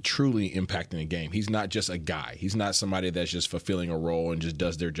is truly impacting the game. He's not just a guy. He's not somebody that's just fulfilling a role and just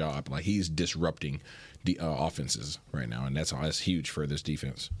does their job. Like he's disrupting the offenses right now, and that's huge for this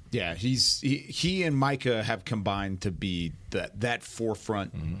defense. Yeah, he and Micah have combined to be that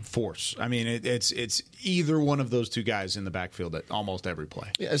forefront force. I mean, it's either one of those two guys in the backfield at almost every play.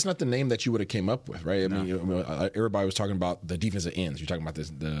 Yeah, it's not the name that you would have came up with, right? I mean, everybody was talking about the defensive ends. You're talking about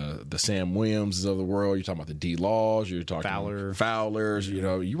the Sam Williamses of the world. You're talking about the D. Laws. You're talking Fowlers.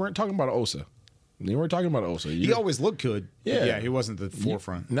 You weren't talking about Osa. You weren't talking about Osa. He always looked good. Yeah, he wasn't the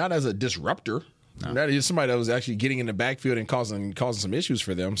forefront. Not as a disruptor. No. That is somebody that was actually getting in the backfield and causing some issues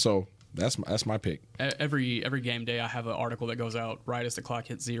for them. So that's my pick. Every game day, I have an article that goes out right as the clock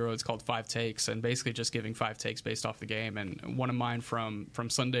hits 0. It's called 5 Takes, and basically just giving 5 takes based off the game. And one of mine from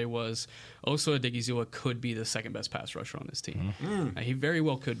Sunday was Osa Odigizua could be the second best pass rusher on this team. He very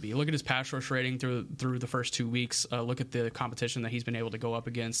well could be. Look at his pass rush rating through the first 2 weeks. Look at the competition that he's been able to go up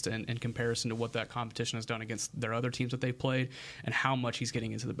against, and in comparison to what that competition has done against their other teams that they've played, and how much he's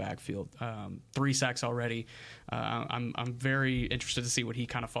getting into the backfield. 3 sacks already. I'm very interested to see what he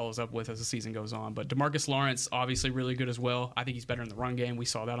kind of follows up with as the season goes on. But DeMarcus Lawrence, obviously really good as well. I think he's better in the run game. We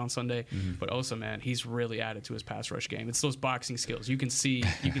saw that on Sunday. But Osa, man, he's really added to his pass rush game. It's those boxing skills. You can see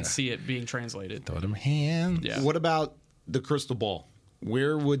it being translated. Throw them hands. Yeah. What about the crystal ball?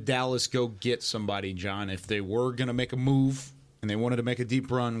 Where would Dallas go get somebody, John? If they were going to make a move and they wanted to make a deep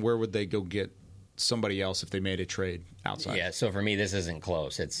run, where would they go get somebody else if they made a trade outside? Yeah, so for me, this isn't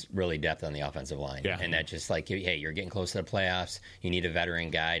close. It's really depth on the offensive line. Yeah. And that just like, hey, you're getting close to the playoffs. You need a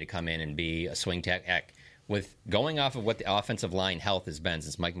veteran guy to come in and be a swing tech. Heck, with going off of what the offensive line health has been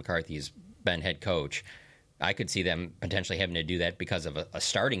since Mike McCarthy's been head coach, I could see them potentially having to do that because of a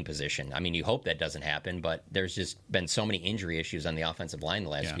starting position. I mean, you hope that doesn't happen, but there's just been so many injury issues on the offensive line the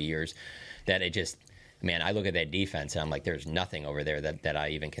last few years that it just... Man, I look at that defense and I'm like, there's nothing over there that I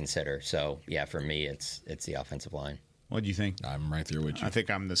even consider. So, yeah, for me, it's the offensive line. What do you think? I'm right there with you. I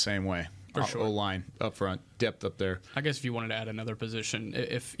think I'm the same way. For sure. O-line, up front, depth up there. I guess if you wanted to add another position,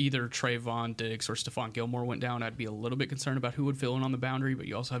 if either Trayvon Diggs or Stephon Gilmore went down, I'd be a little bit concerned about who would fill in on the boundary, but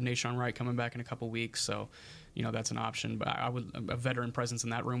you also have Nahshon Wright coming back in a couple weeks, so that's an option. But a veteran presence in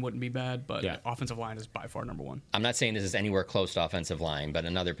that room wouldn't be bad, but offensive line is by far number one. I'm not saying this is anywhere close to offensive line, but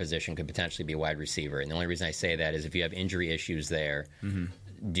another position could potentially be wide receiver. And the only reason I say that is if you have injury issues there,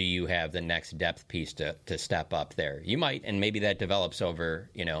 do you have the next depth piece to step up there? You might, and maybe that develops over,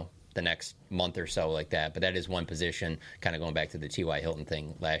 the next month or so like that. But that is one position, kind of going back to the T.Y. Hilton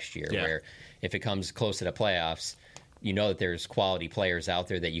thing last year, where if it comes close to the playoffs, you know that there's quality players out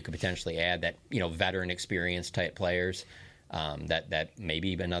there that you could potentially add, that veteran experience type players, that may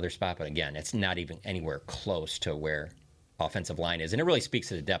be another spot. But again, it's not even anywhere close to where offensive line is, and it really speaks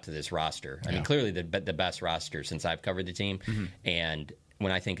to the depth of this roster. I mean, clearly the best roster since I've covered the team. And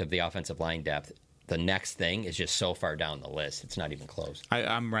when I think of the offensive line depth, the next thing is just so far down the list. It's not even close.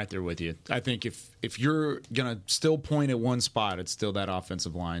 I'm right there with you. I think if you're going to still point at one spot, it's still that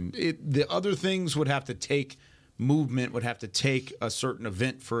offensive line. The other things would have to take movement, would have to take a certain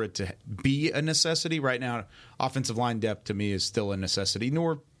event for it to be a necessity. Right now, offensive line depth to me is still a necessity.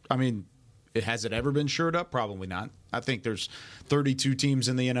 Has it ever been shored up? Probably not. I think there's 32 teams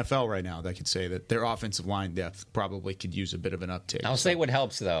in the NFL right now that could say that their offensive line depth probably could use a bit of an uptick. I'll say what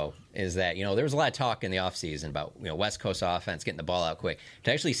helps, though, is that, there was a lot of talk in the offseason about, West Coast offense getting the ball out quick.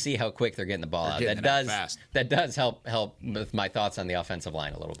 To actually see how quick they're getting the ball out, that does help with my thoughts on the offensive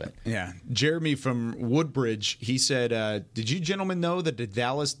line a little bit. Yeah. Jeremy from Woodbridge, he said, did you gentlemen know that the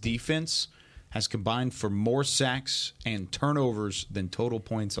Dallas defense has combined for more sacks and turnovers than total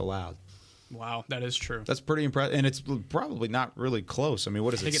points allowed? Wow, that is true. That's pretty impressive. And it's probably not really close. I mean,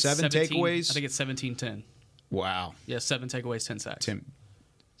 what is it, 7 takeaways? I think it's 17-10. Wow. Yeah, 7 takeaways, 10 sacks.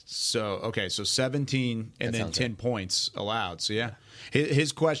 So 17 and then 10 points allowed. So, yeah.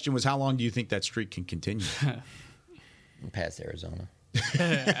 His question was, how long do you think that streak can continue? Past Arizona.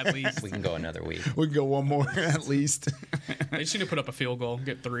 At least. We can go another week. We can go one more at least. They just need to put up a field goal,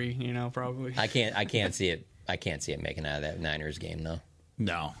 get 3, probably. I can't see it. I can't see it making out of that Niners game, though.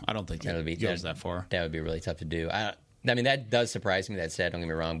 No, I don't think it goes that far. That would be really tough to do. I mean, that does surprise me. That said, don't get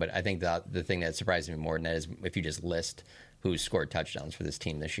me wrong, but I think the thing that surprises me more than that is if you just list who's scored touchdowns for this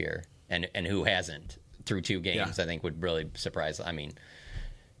team this year and who hasn't through 2 games. I think would really surprise. I mean,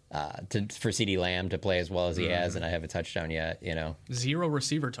 for CeeDee Lamb to play as well as he has, and I have a touchdown yet. 0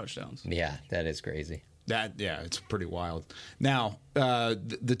 receiver touchdowns. Yeah, that is crazy. It's pretty wild. Now,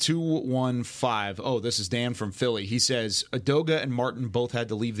 the 215. Oh, this is Dan from Philly. He says Adoga and Martin both had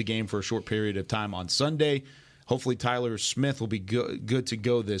to leave the game for a short period of time on Sunday. Hopefully, Tyler Smith will be good to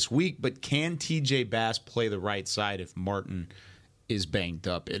go this week. But can TJ Bass play the right side if Martin is banged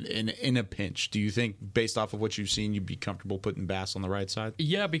up in a pinch? Do you think, based off of what you've seen, you'd be comfortable putting Bass on the right side?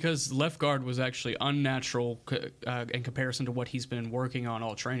 Yeah, because left guard was actually unnatural in comparison to what he's been working on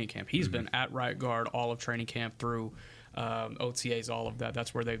all training camp. He's been at right guard all of training camp through OTAs, all of that.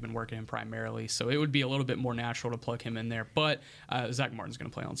 That's where they've been working him primarily. So it would be a little bit more natural to plug him in there. But Zach Martin's going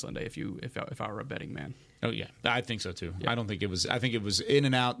to play on Sunday if I were a betting man. Oh yeah, I think so too. Yeah. I think it was in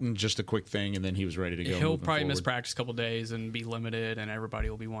and out and just a quick thing, and then he was ready to go. He'll probably miss practice a couple days and be limited, and everybody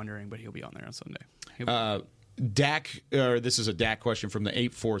will be wondering, but he'll be on there on Sunday. Dak, or this is a Dak question from the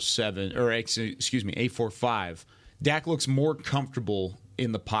 847, or excuse me, 845. Dak looks more comfortable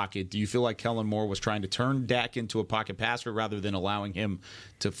in the pocket. Do you feel like Kellen Moore was trying to turn Dak into a pocket passer rather than allowing him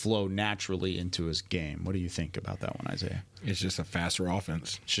to flow naturally into his game? What do you think about that one, Isaiah? It's just a faster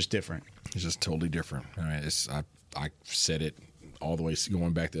offense. It's just different. It's just totally different. All right, I said it all the way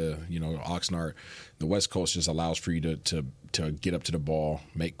going back to Oxnard. The West Coast just allows for you to get up to the ball,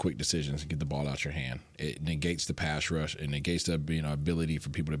 make quick decisions, and get the ball out your hand. It negates the pass rush. It negates the ability for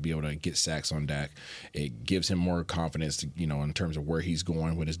people to be able to get sacks on Dak. It gives him more confidence to, in terms of where he's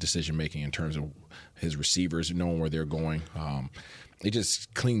going with his decision making, in terms of his receivers knowing where they're going. It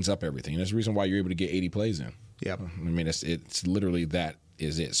just cleans up everything. And that's the reason why you're able to get 80 plays in. Yeah, I mean it's literally that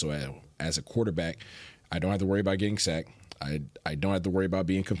is it. So as a quarterback, I don't have to worry about getting sacked. I don't have to worry about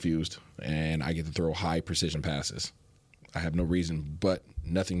being confused, and I get to throw high precision passes. I have no reason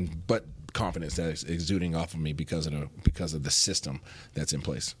nothing but confidence that is exuding off of me because of the system that's in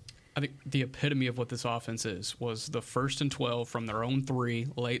place. I think the epitome of what this offense was the 1st and 12 from their own 3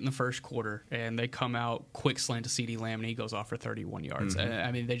 late in the first quarter, and they come out quick slant to CeeDee Lamb, and he goes off for 31 yards.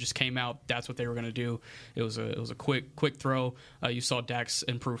 I mean, they just came out. That's what they were going to do. It was a quick throw. You saw Dak's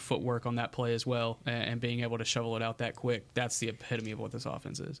improved footwork on that play as well, and being able to shovel it out that quick. That's the epitome of what this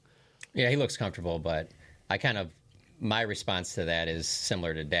offense is. Yeah, he looks comfortable, but my response to that is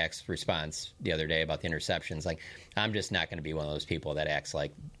similar to Dak's response the other day about the interceptions. Like, I'm just not going to be one of those people that acts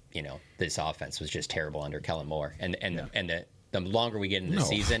like, this offense was just terrible under Kellen Moore. And the longer we get into the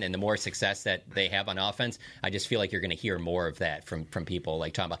season and the more success that they have on offense, I just feel like you're going to hear more of that from people,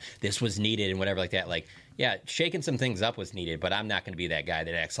 like talking about this was needed and whatever like that. Like, yeah, shaking some things up was needed, but I'm not going to be that guy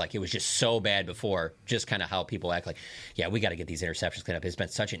that acts like it was just so bad before, just kind of how people act like, yeah, we got to get these interceptions cleaned up. It's been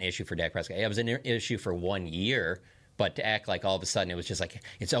such an issue for Dak Prescott. It was an issue for 1 year, but to act like all of a sudden it was just like,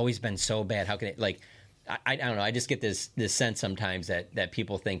 it's always been so bad. How can it, like, I don't know. I just get this sense sometimes that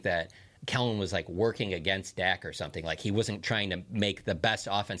people think that Kellen was like working against Dak or something. Like he wasn't trying to make the best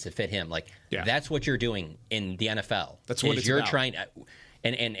offense to fit him. Like that's what you're doing in the NFL. That's what you're trying to,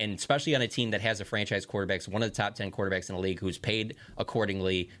 and especially on a team that has a franchise quarterback, one of the top 10 quarterbacks in the league who's paid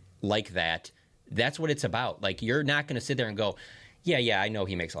accordingly like that. That's what it's about. Like you're not going to sit there and go, yeah, I know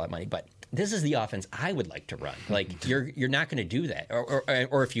he makes a lot of money, but this is the offense I would like to run. Like you're not going to do that,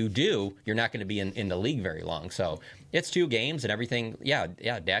 or if you do, you're not going to be in the league very long. So it's 2 games and everything. Yeah.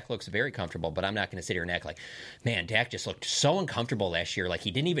 Dak looks very comfortable, but I'm not going to sit here and act like, man, Dak just looked so uncomfortable last year. Like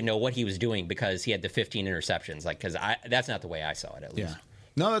he didn't even know what he was doing because he had the 15 interceptions. Like because that's not the way I saw it at least. Yeah.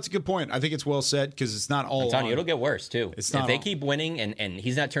 No, that's a good point. I think it's well said because it's not all. I'm telling you, it'll get worse too. If they keep winning and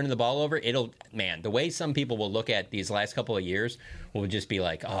he's not turning the ball over, the way some people will look at these last couple of years will just be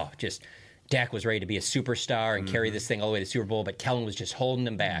like, Dak was ready to be a superstar and carry this thing all the way to the Super Bowl, but Kellen was just holding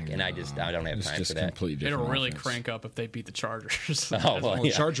him back, and I don't have time for that. It'll really crank up if they beat the Chargers.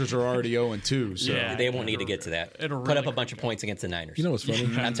 The Chargers are already 0-2, so they won't need to get to that. It'll put really up a bunch of points against the Niners. You know what's funny?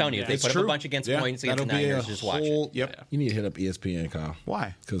 I'm telling you, if they put up a bunch against points against the Niners, just watch it. Yep. You need to hit up ESPN, Kyle.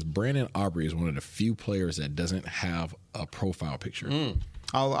 Why? Because Brandon Aubrey is one of the few players that doesn't have a profile picture.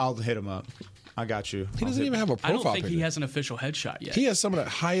 I'll hit him up. I got you. He doesn't even have a profile picture. I don't think he has an official headshot yet. He has some of the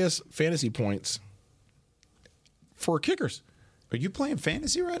highest fantasy points for kickers. Are you playing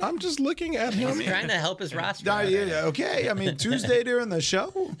fantasy right now? I'm just looking at him. He's trying to help his roster. Okay. I mean, Tuesday during the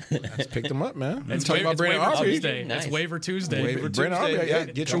show. I just picked him up, man. It's talking about Brandon Aubrey. Nice. It's waiver Tuesday. Brandon Aubrey. Yeah,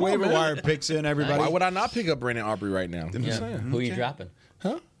 get your waiver wire picks in, everybody. Why would I not pick up Brandon Aubrey right now? Who are you dropping?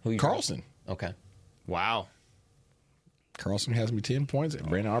 Huh? Carlson. Okay. Wow. Carlson has me 10 points, and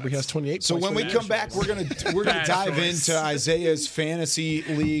Brandon Aubrey has 28 so points. So when we come back, we're gonna dive into Isaiah's fantasy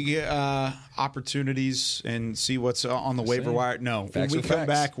league opportunities and see what's on the waiver wire. No, when we come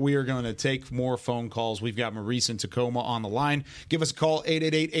back, we are going to take more phone calls. We've got Maurice in Tacoma on the line. Give us a call,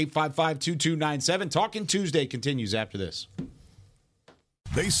 888-855-2297. Talkin' Tuesday continues after this.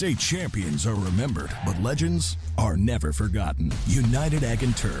 They say champions are remembered, but legends are never forgotten. United Ag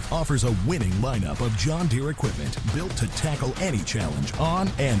 & Turf offers a winning lineup of John Deere equipment built to tackle any challenge on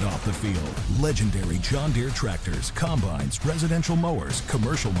and off the field. Legendary John Deere tractors, combines, residential mowers,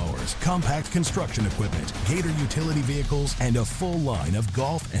 commercial mowers, compact construction equipment, Gator utility vehicles, and a full line of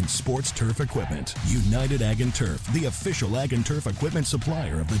golf and sports turf equipment. United Ag & Turf, the official Ag & Turf equipment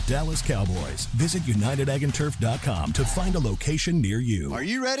supplier of the Dallas Cowboys. Visit UnitedAgAndTurf.com to find a location near you. Are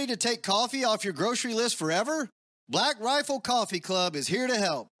you ready to take coffee off your grocery list forever? Black Rifle Coffee Club is here to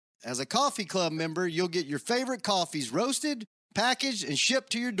help. As a coffee club member, you'll get your favorite coffees roasted, packaged, and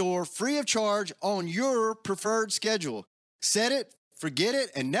shipped to your door free of charge on your preferred schedule. Set it, forget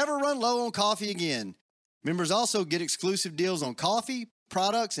it, and never run low on coffee again. Members also get exclusive deals on coffee,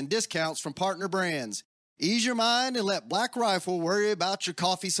 products, and discounts from partner brands. Ease your mind and let Black Rifle worry about your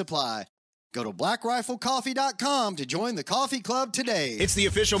coffee supply. Go to blackriflecoffee.com to join the coffee club today. It's the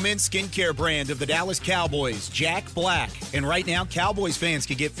official men's skincare brand of the Dallas Cowboys, Jack Black. And right now, Cowboys fans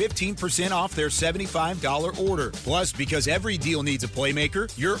can get 15% off their $75 order. Plus, because every deal needs a playmaker,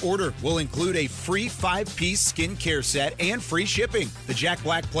 your order will include a free 5-piece skincare set and free shipping. The Jack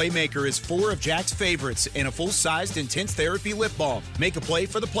Black Playmaker is 4 of Jack's favorites and a full-sized intense therapy lip balm. Make a play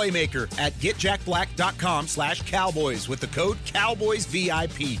for the playmaker at getjackblack.com/Cowboys with the code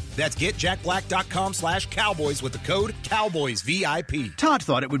CowboysVIP. That's getjackblack.com/Cowboys with the code CowboysVIP. Todd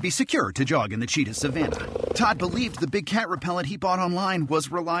thought it would be secure to jog in the cheetah savanna. Todd believed the big cat repellent he bought online was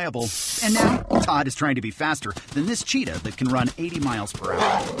reliable. And now, Todd is trying to be faster than this cheetah that can run 80 miles per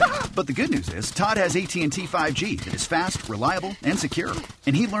hour. But the good news is, Todd has AT&T 5G that is fast, reliable, and secure.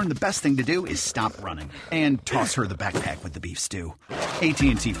 And he learned the best thing to do is stop running and toss her the backpack with the beef stew.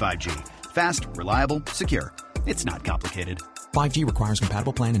 AT&T 5G. Fast, reliable, secure. It's not complicated. 5G requires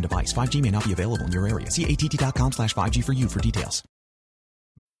compatible plan and device. 5G may not be available in your area. See att.com/5G for you for details.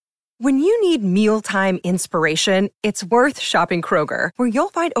 When you need mealtime inspiration, it's worth shopping Kroger, where you'll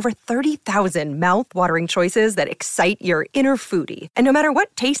find over 30,000 mouth-watering choices that excite your inner foodie. And no matter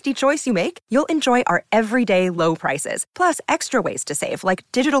what tasty choice you make, you'll enjoy our everyday low prices, plus extra ways to save, like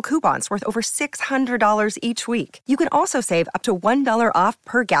digital coupons worth over $600 each week. You can also save up to $1 off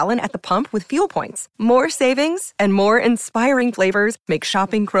per gallon at the pump with fuel points. More savings and more inspiring flavors make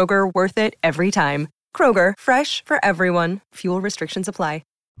shopping Kroger worth it every time. Kroger, fresh for everyone. Fuel restrictions apply.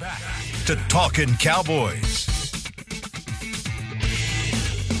 Back to Talkin' Cowboys.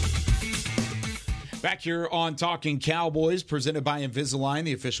 Back here on Talking Cowboys, presented by Invisalign,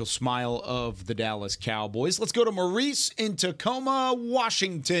 the official smile of the Dallas Cowboys. Let's go to Maurice in Tacoma,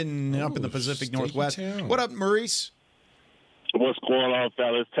 Washington, up in the Pacific Northwest. What up, Maurice? What's going on,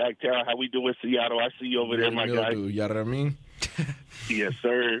 fellas? Tactown, how we doing, Seattle? I see you over there, my guy. You know what I mean? Yes,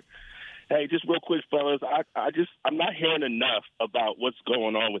 sir. Hey, just real quick, fellas. I'm not hearing enough about what's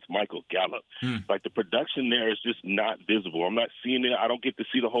going on with Michael Gallup. Like, the production there is just not visible. I'm not seeing it. I don't get to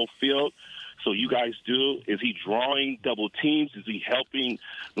see the whole field. So you guys do. Is he drawing double teams? Is he helping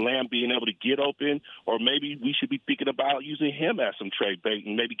Lamb being able to get open? Or maybe we should be thinking about using him as some trade bait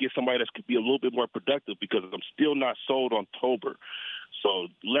and maybe get somebody that could be a little bit more productive, because I'm still not sold on Tober. So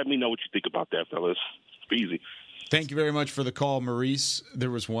let me know what you think about that, fellas. It's easy. Thank you very much for the call, Maurice.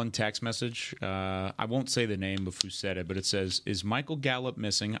 There was one text message. I won't say the name of who said it, but it says, "Is Michael Gallup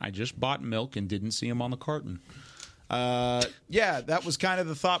missing? I just bought milk and didn't see him on the carton." Yeah, that was kind of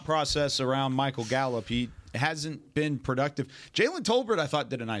the thought process around Michael Gallup. He hasn't been productive. Jalen Tolbert, I thought,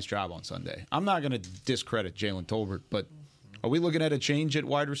 did a nice job on Sunday. I'm not going to discredit Jalen Tolbert, but are we looking at a change at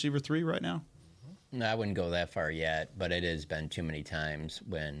wide receiver 3 right now? No, I wouldn't go that far yet, but it has been too many times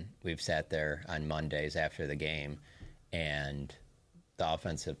when we've sat there on Mondays after the game and the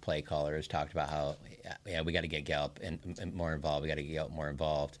offensive play caller has talked about how, yeah, we got to get Gallup and more involved. We got to get Gallup more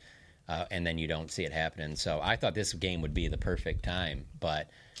involved. And then you don't see it happening. So I thought this game would be the perfect time. But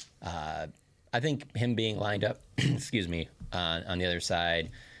I think him being lined up, excuse me, on the other side,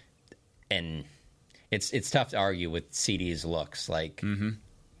 and it's tough to argue with CD's looks. Like,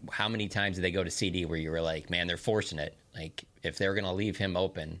 how many times did they go to CD where you were like, man, they're forcing it? Like, if they're going to leave him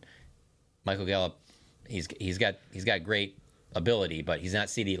open, Michael Gallup, he's got great ability, but he's not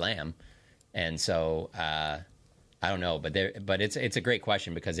CD Lamb. And so I don't know, but it's a great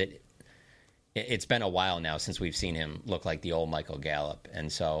question, because it's been a while now since we've seen him look like the old Michael Gallup.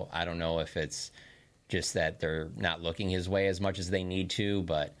 And so I don't know if it's just that they're not looking his way as much as they need to.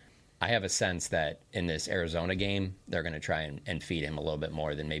 But I have a sense that in this Arizona game, they're going to try and feed him a little bit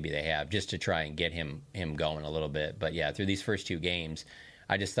more than maybe they have, just to try and get him going a little bit. But yeah, through these first 2 games,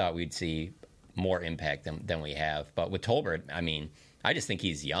 I just thought we'd see more impact than we have. But with Tolbert, I mean, I just think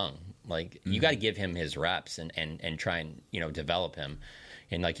he's young. Like, you got to give him his reps and try and, develop him.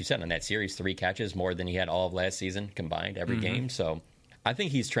 And like you said, on that series, 3 catches, more than he had all of last season combined every game. So I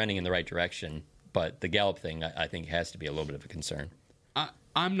think he's trending in the right direction. But the Gallup thing, I think, has to be a little bit of a concern.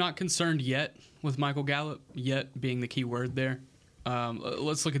 I'm not concerned yet with Michael Gallup, yet being the key word there.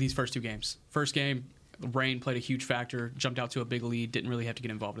 Let's look at these first 2 games. First game, rain played a huge factor, jumped out to a big lead, didn't really have to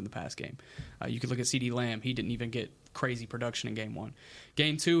get involved in the pass game. You could look at CeeDee Lamb. He didn't even get crazy production in game 1.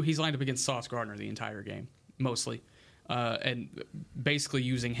 Game 2, he's lined up against Sauce Gardner the entire game, mostly. And basically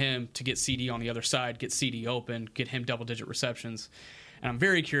using him to get CD on the other side, get CD open, get him double-digit receptions. And I'm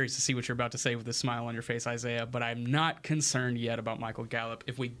very curious to see what you're about to say with a smile on your face, Isaiah, but I'm not concerned yet about Michael Gallup.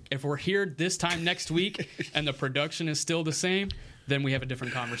 If we're here this time next week and the production is still the same, then we have a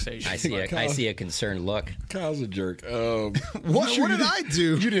different conversation. I see a concerned look. Kyle's a jerk. What did I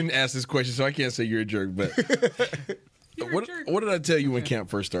do? You didn't ask this question, so I can't say you're a jerk. But what did I tell you when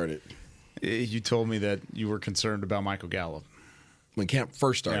camp first started? You told me that you were concerned about Michael Gallup. When camp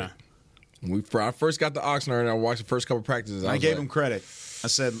first started. Yeah. When I first got the Oxnard and I watched the first couple practices, I gave him credit. I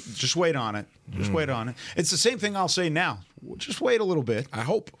said, just wait on it. Just wait on it. It's the same thing I'll say now. Just wait a little bit. I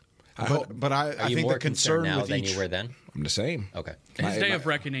hope. But I think the concern now with than each... you were then? I'm the same. Okay. His day of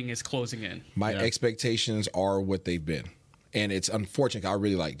reckoning is closing in. My expectations are what they've been. And it's unfortunate. I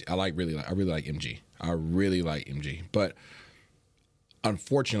really like MG. I really like MG. But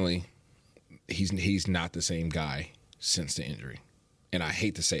unfortunately, he's not the same guy since the injury. And I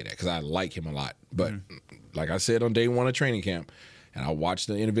hate to say that because I like him a lot. But like I said on day 1 of training camp, and I watched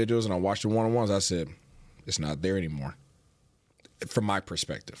the individuals and I watched the one-on-ones, I said, it's not there anymore. From my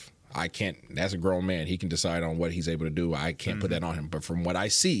perspective, I can't. That's a grown man. He can decide on what he's able to do. I can't put that on him. But from what I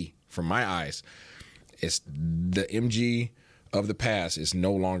see, from my eyes, it's the MG of the past is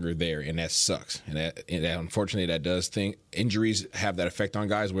no longer there, and that sucks. And that unfortunately, that does thing. Injuries have that effect on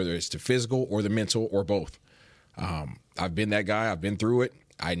guys, whether it's the physical or the mental or both. I've been that guy. I've been through it.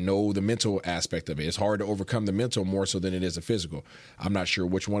 I know the mental aspect of it. It's hard to overcome the mental more so than it is the physical. I'm not sure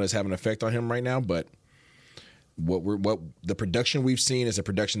which one is having an effect on him right now, but what the production we've seen is a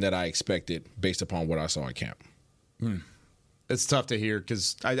production that I expected based upon what I saw at camp. It's tough to hear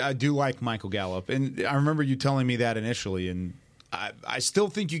because I do like Michael Gallup, and I remember you telling me that initially, and I still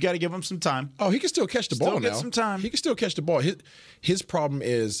think you got to give him some time. Oh, he can still catch the ball now. Get some time. He can still catch the ball. His problem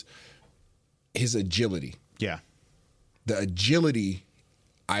is his agility. Yeah. The agility,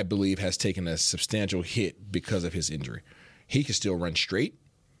 I believe, has taken a substantial hit because of his injury. He can still run straight.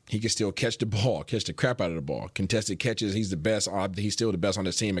 He can still catch the ball, catch the crap out of the ball. Contested catches, he's the best. He's still the best on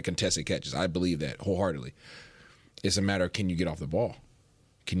the team at contested catches. I believe that wholeheartedly. It's a matter of, can you get off the ball?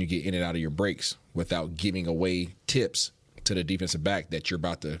 Can you get in and out of your breaks without giving away tips to the defensive back that you're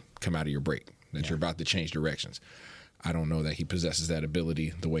about to come out of your break, that you're about to change directions? I don't know that he possesses that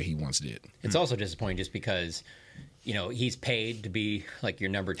ability the way he once did. It's also disappointing just because, he's paid to be like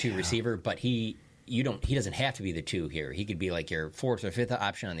your number 2 receiver, but he doesn't have to be the 2 here. He could be like your 4th or 5th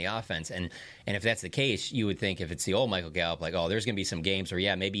option on the offense. And if that's the case, you would think if it's the old Michael Gallup, like, oh, there's going to be some games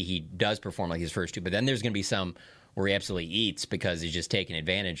where, maybe he does perform like his first 2, but then there's going to be some where he absolutely eats because he's just taking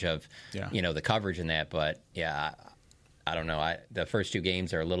advantage of, the coverage in that. But, I don't know. The first 2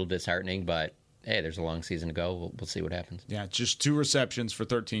 games are a little disheartening, but hey, there's a long season to go. We'll see what happens. Yeah, just 2 receptions for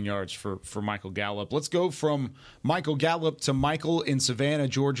 13 yards for Michael Gallup. Let's go from Michael Gallup to Michael in Savannah,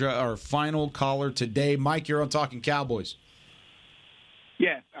 Georgia, our final caller today. Mike, you're on Talking Cowboys.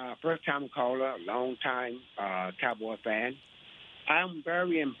 Yes, first-time caller, long-time Cowboy fan. I'm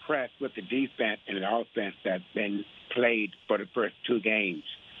very impressed with the defense and the offense that's been played for the first 2 games.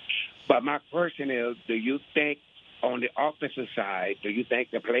 But my question is, do you think on the offensive side, do you think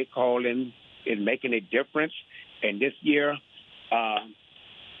the play calling is making a difference in this year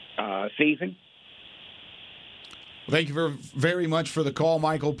season? Well, thank you very much for the call,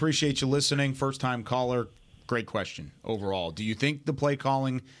 Michael. Appreciate you listening. First-time caller. Great question overall. Do you think the play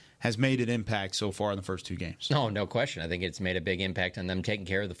calling has made an impact so far in the first 2 games? No question. I think it's made a big impact on them taking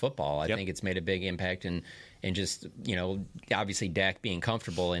care of the football. I think it's made a big impact in just, obviously Dak being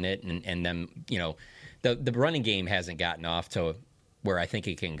comfortable in it and them, the running game hasn't gotten off to where I think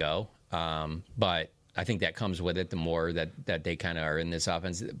it can go. But I think that comes with it the more that they kind of are in this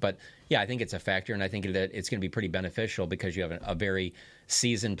offense. But, I think it's a factor, and I think that it's going to be pretty beneficial because you have a very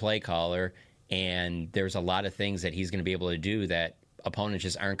seasoned play caller, and there's a lot of things that he's going to be able to do that opponents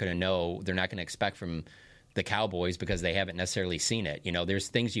just aren't going to know. They're not going to expect from the Cowboys because they haven't necessarily seen it. There's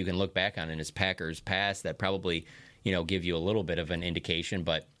things you can look back on in his Packers past that probably, give you a little bit of an indication.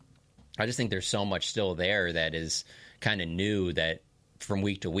 But I just think there's so much still there that is kind of new that from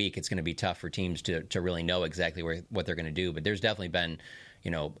week to week, it's going to be tough for teams to really know exactly what they're going to do. But there's definitely been,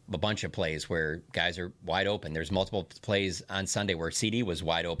 a bunch of plays where guys are wide open. There's multiple plays on Sunday where CD was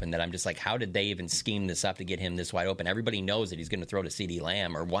wide open that I'm just like, how did they even scheme this up to get him this wide open? Everybody knows that he's going to throw to CD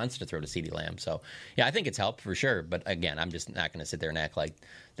Lamb or wants to throw to CD Lamb. So, yeah, I think it's helped for sure. But again, I'm just not going to sit there and act like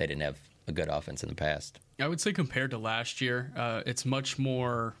they didn't have a good offense in the past. I would say compared to last year, it's much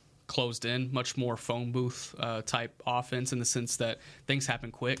more closed in, much more phone booth type offense in the sense that things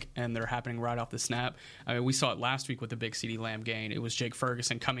happen quick and they're happening right off the snap. I mean, we saw it last week with the big CeeDee Lamb gain. It was Jake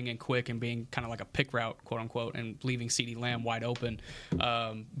Ferguson coming in quick and being kind of like a pick route, quote unquote, and leaving CeeDee Lamb wide open.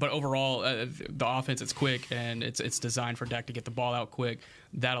 But overall, the offense is quick and it's designed for Dak to get the ball out quick.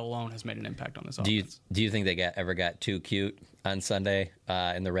 That alone has made an impact on this offense. Do you think they ever got too cute on Sunday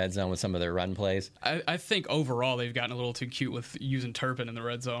in the red zone with some of their run plays? I think overall they've gotten a little too cute with using Turpin in the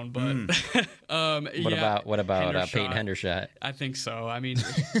red zone, but what about Peyton Hendershot? I think so. I mean,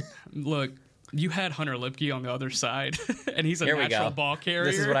 look, you had Hunter Lipke on the other side, and he's a natural ball carrier.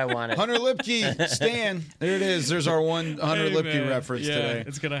 This is what I wanted. Hunter Lipke, Stan. There it is. There's our one Hunter Lipke reference today.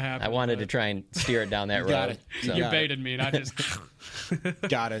 It's going to happen. I wanted to try and steer it down that road. Got it. So. You baited me, and I just...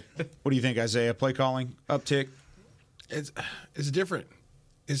 Got it. What do you think, Isaiah? Play calling, uptick? It's different.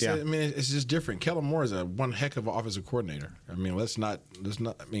 I mean, it's just different. Kellen Moore is one heck of an offensive coordinator. I mean, let's not.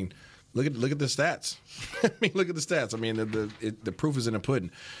 I mean, look at the stats. Look at the stats. I mean, the proof is in the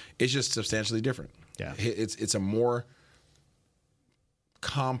pudding. It's just substantially different. Yeah, it's a more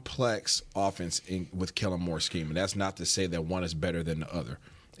complex offense with Kellen Moore's scheme, and that's not to say that one is better than the other.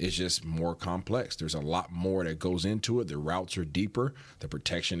 It's just more complex. There's a lot more that goes into it. The routes are deeper. The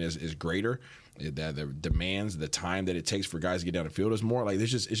protection is greater. The demands, the time that it takes for guys to get down the field is more. Like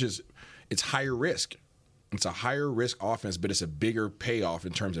it's higher risk. It's a higher risk offense, but it's a bigger payoff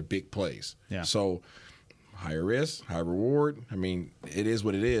in terms of big plays. Yeah. So higher risk, high reward. I mean, it is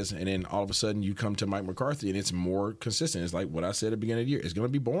what it is. And then all of a sudden you come to Mike McCarthy and it's more consistent. It's like what I said at the beginning of the year. It's going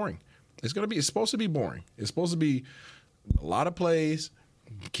to be boring. It's supposed to be boring. It's supposed to be a lot of plays.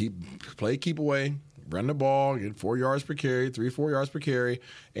 Keep away, run the ball, get 4 yards per carry, 3-4 yards per carry,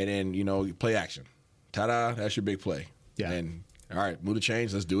 and then play action. Ta-da! That's your big play. Yeah. And all right, move the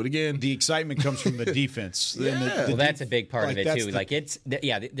chains. Let's do it again. The excitement comes from the defense. Yeah. Well, that's a big part of it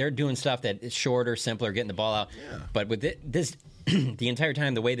too. They're doing stuff that is shorter, simpler, getting the ball out. Yeah. But with this, the entire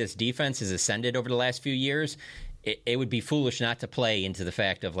time, the way this defense has ascended over the last few years. It would be foolish not to play into the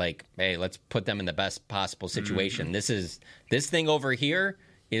fact of like, hey, let's put them in the best possible situation. Mm-hmm. This thing over here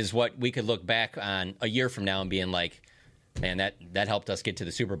is what we could look back on a year from now and being like, man, that helped us get to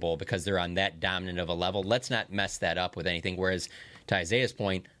the Super Bowl because they're on that dominant of a level. Let's not mess that up with anything. Whereas to Isaiah's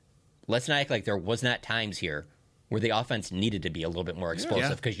point, let's not act like there was not times here where the offense needed to be a little bit more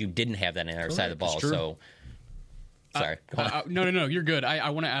explosive because you didn't have that on the other side of the ball. So, sorry. No, you're good.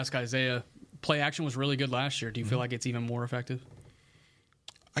 I want to ask Isaiah. Play action was really good last year. Do you feel like it's even more effective?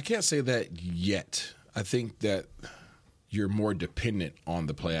 I can't say that yet. I think that you're more dependent on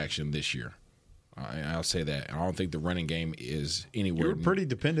the play action this year. I'll say that. I don't think the running game is anywhere. You were pretty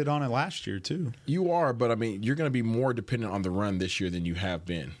dependent on it last year, too. You are, but I mean, you're going to be more dependent on the run this year than you have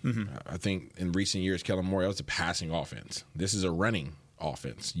been. Mm-hmm. I think in recent years, Kellen Moore, that was a passing offense. This is a running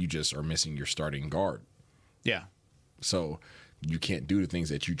offense. You just are missing your starting guard. Yeah. So you can't do the things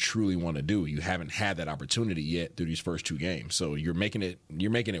that you truly want to do. You haven't had that opportunity yet through these first two games. So you're making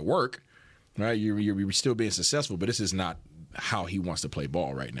it work, right? You're still being successful, but this is not how he wants to play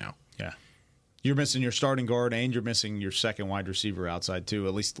ball right now. Yeah. You're missing your starting guard and you're missing your second wide receiver outside too.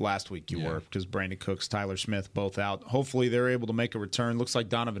 At least last week you were, because Brandon Cooks, Tyler Smith, both out. Hopefully they're able to make a return. Looks like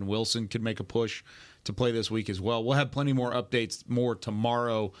Donovan Wilson could make a push to play this week as well. We'll have plenty more updates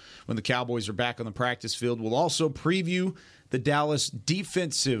tomorrow when the Cowboys are back on the practice field. We'll also preview the Dallas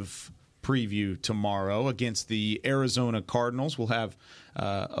defensive preview tomorrow against the Arizona Cardinals. We'll have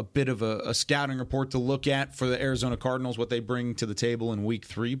a bit of a scouting report to look at for the Arizona Cardinals, what they bring to the table in Week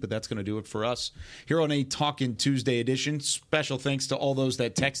 3, but that's going to do it for us here on a Talkin' Tuesday edition. Special thanks to all those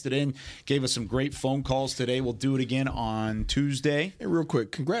that texted in, gave us some great phone calls today. We'll do it again on Tuesday. Hey, real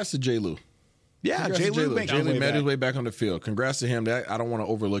quick, congrats to J. Lou. Yeah, J. Lou made his way back on the field. Congrats to him. I don't want to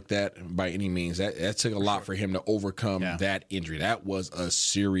overlook that by any means. That took a lot for him to overcome that injury. That was a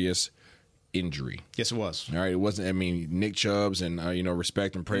serious injury. Yes, it was. All right, it wasn't. I mean, Nick Chubb's and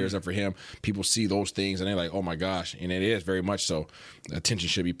respect and prayers up for him. People see those things and they're like, oh my gosh, and it is very much so. Attention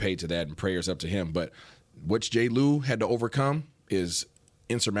should be paid to that and prayers up to him. But what J. Lou had to overcome, is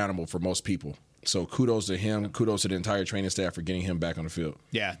insurmountable for most people. So kudos to him. Kudos to the entire training staff for getting him back on the field.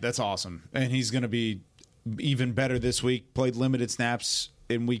 Yeah, that's awesome. And he's going to be even better this week. Played limited snaps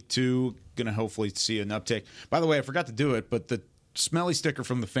in week 2. Going to hopefully see an uptick. By the way, I forgot to do it, but the smelly sticker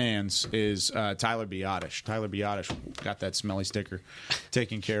from the fans is Tyler Biotish. Tyler Biotish got that smelly sticker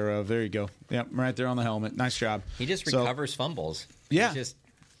taken care of. There you go. Yep, right there on the helmet. Nice job. He just recovers fumbles. Yeah. He's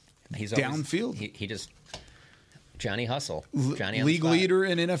downfield. He just Johnny Hustle. Johnny league leader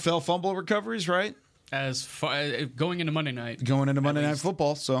in NFL fumble recoveries, right? As far, going into Monday night. Going into Monday Night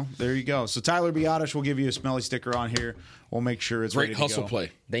Football. So there you go. So Tyler Biotish will give you a smelly sticker on here. We'll make sure it's ready to go. Great hustle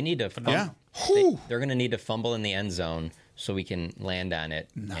play. They need to fumble. Yeah. They're going to need to fumble in the end zone so we can land on it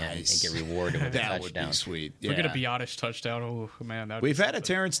and get rewarded with a touchdown. That would be sweet. Yeah. We're going to be Biotish touchdown. Oh, man. We've had a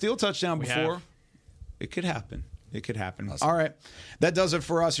Terrence Steele touchdown before. Have. It could happen. It could happen. Awesome. All right. That does it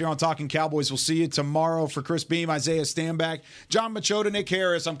for us here on Talking Cowboys. We'll see you tomorrow. For Chris Beam, Isaiah Stanback, John Machota, Nick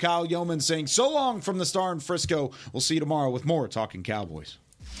Harris, I'm Kyle Yeoman saying so long from the Star in Frisco. We'll see you tomorrow with more Talking Cowboys.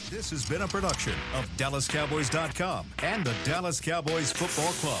 This has been a production of DallasCowboys.com and the Dallas Cowboys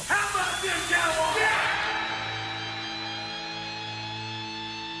Football Club. How about this, Cowboys? Yeah!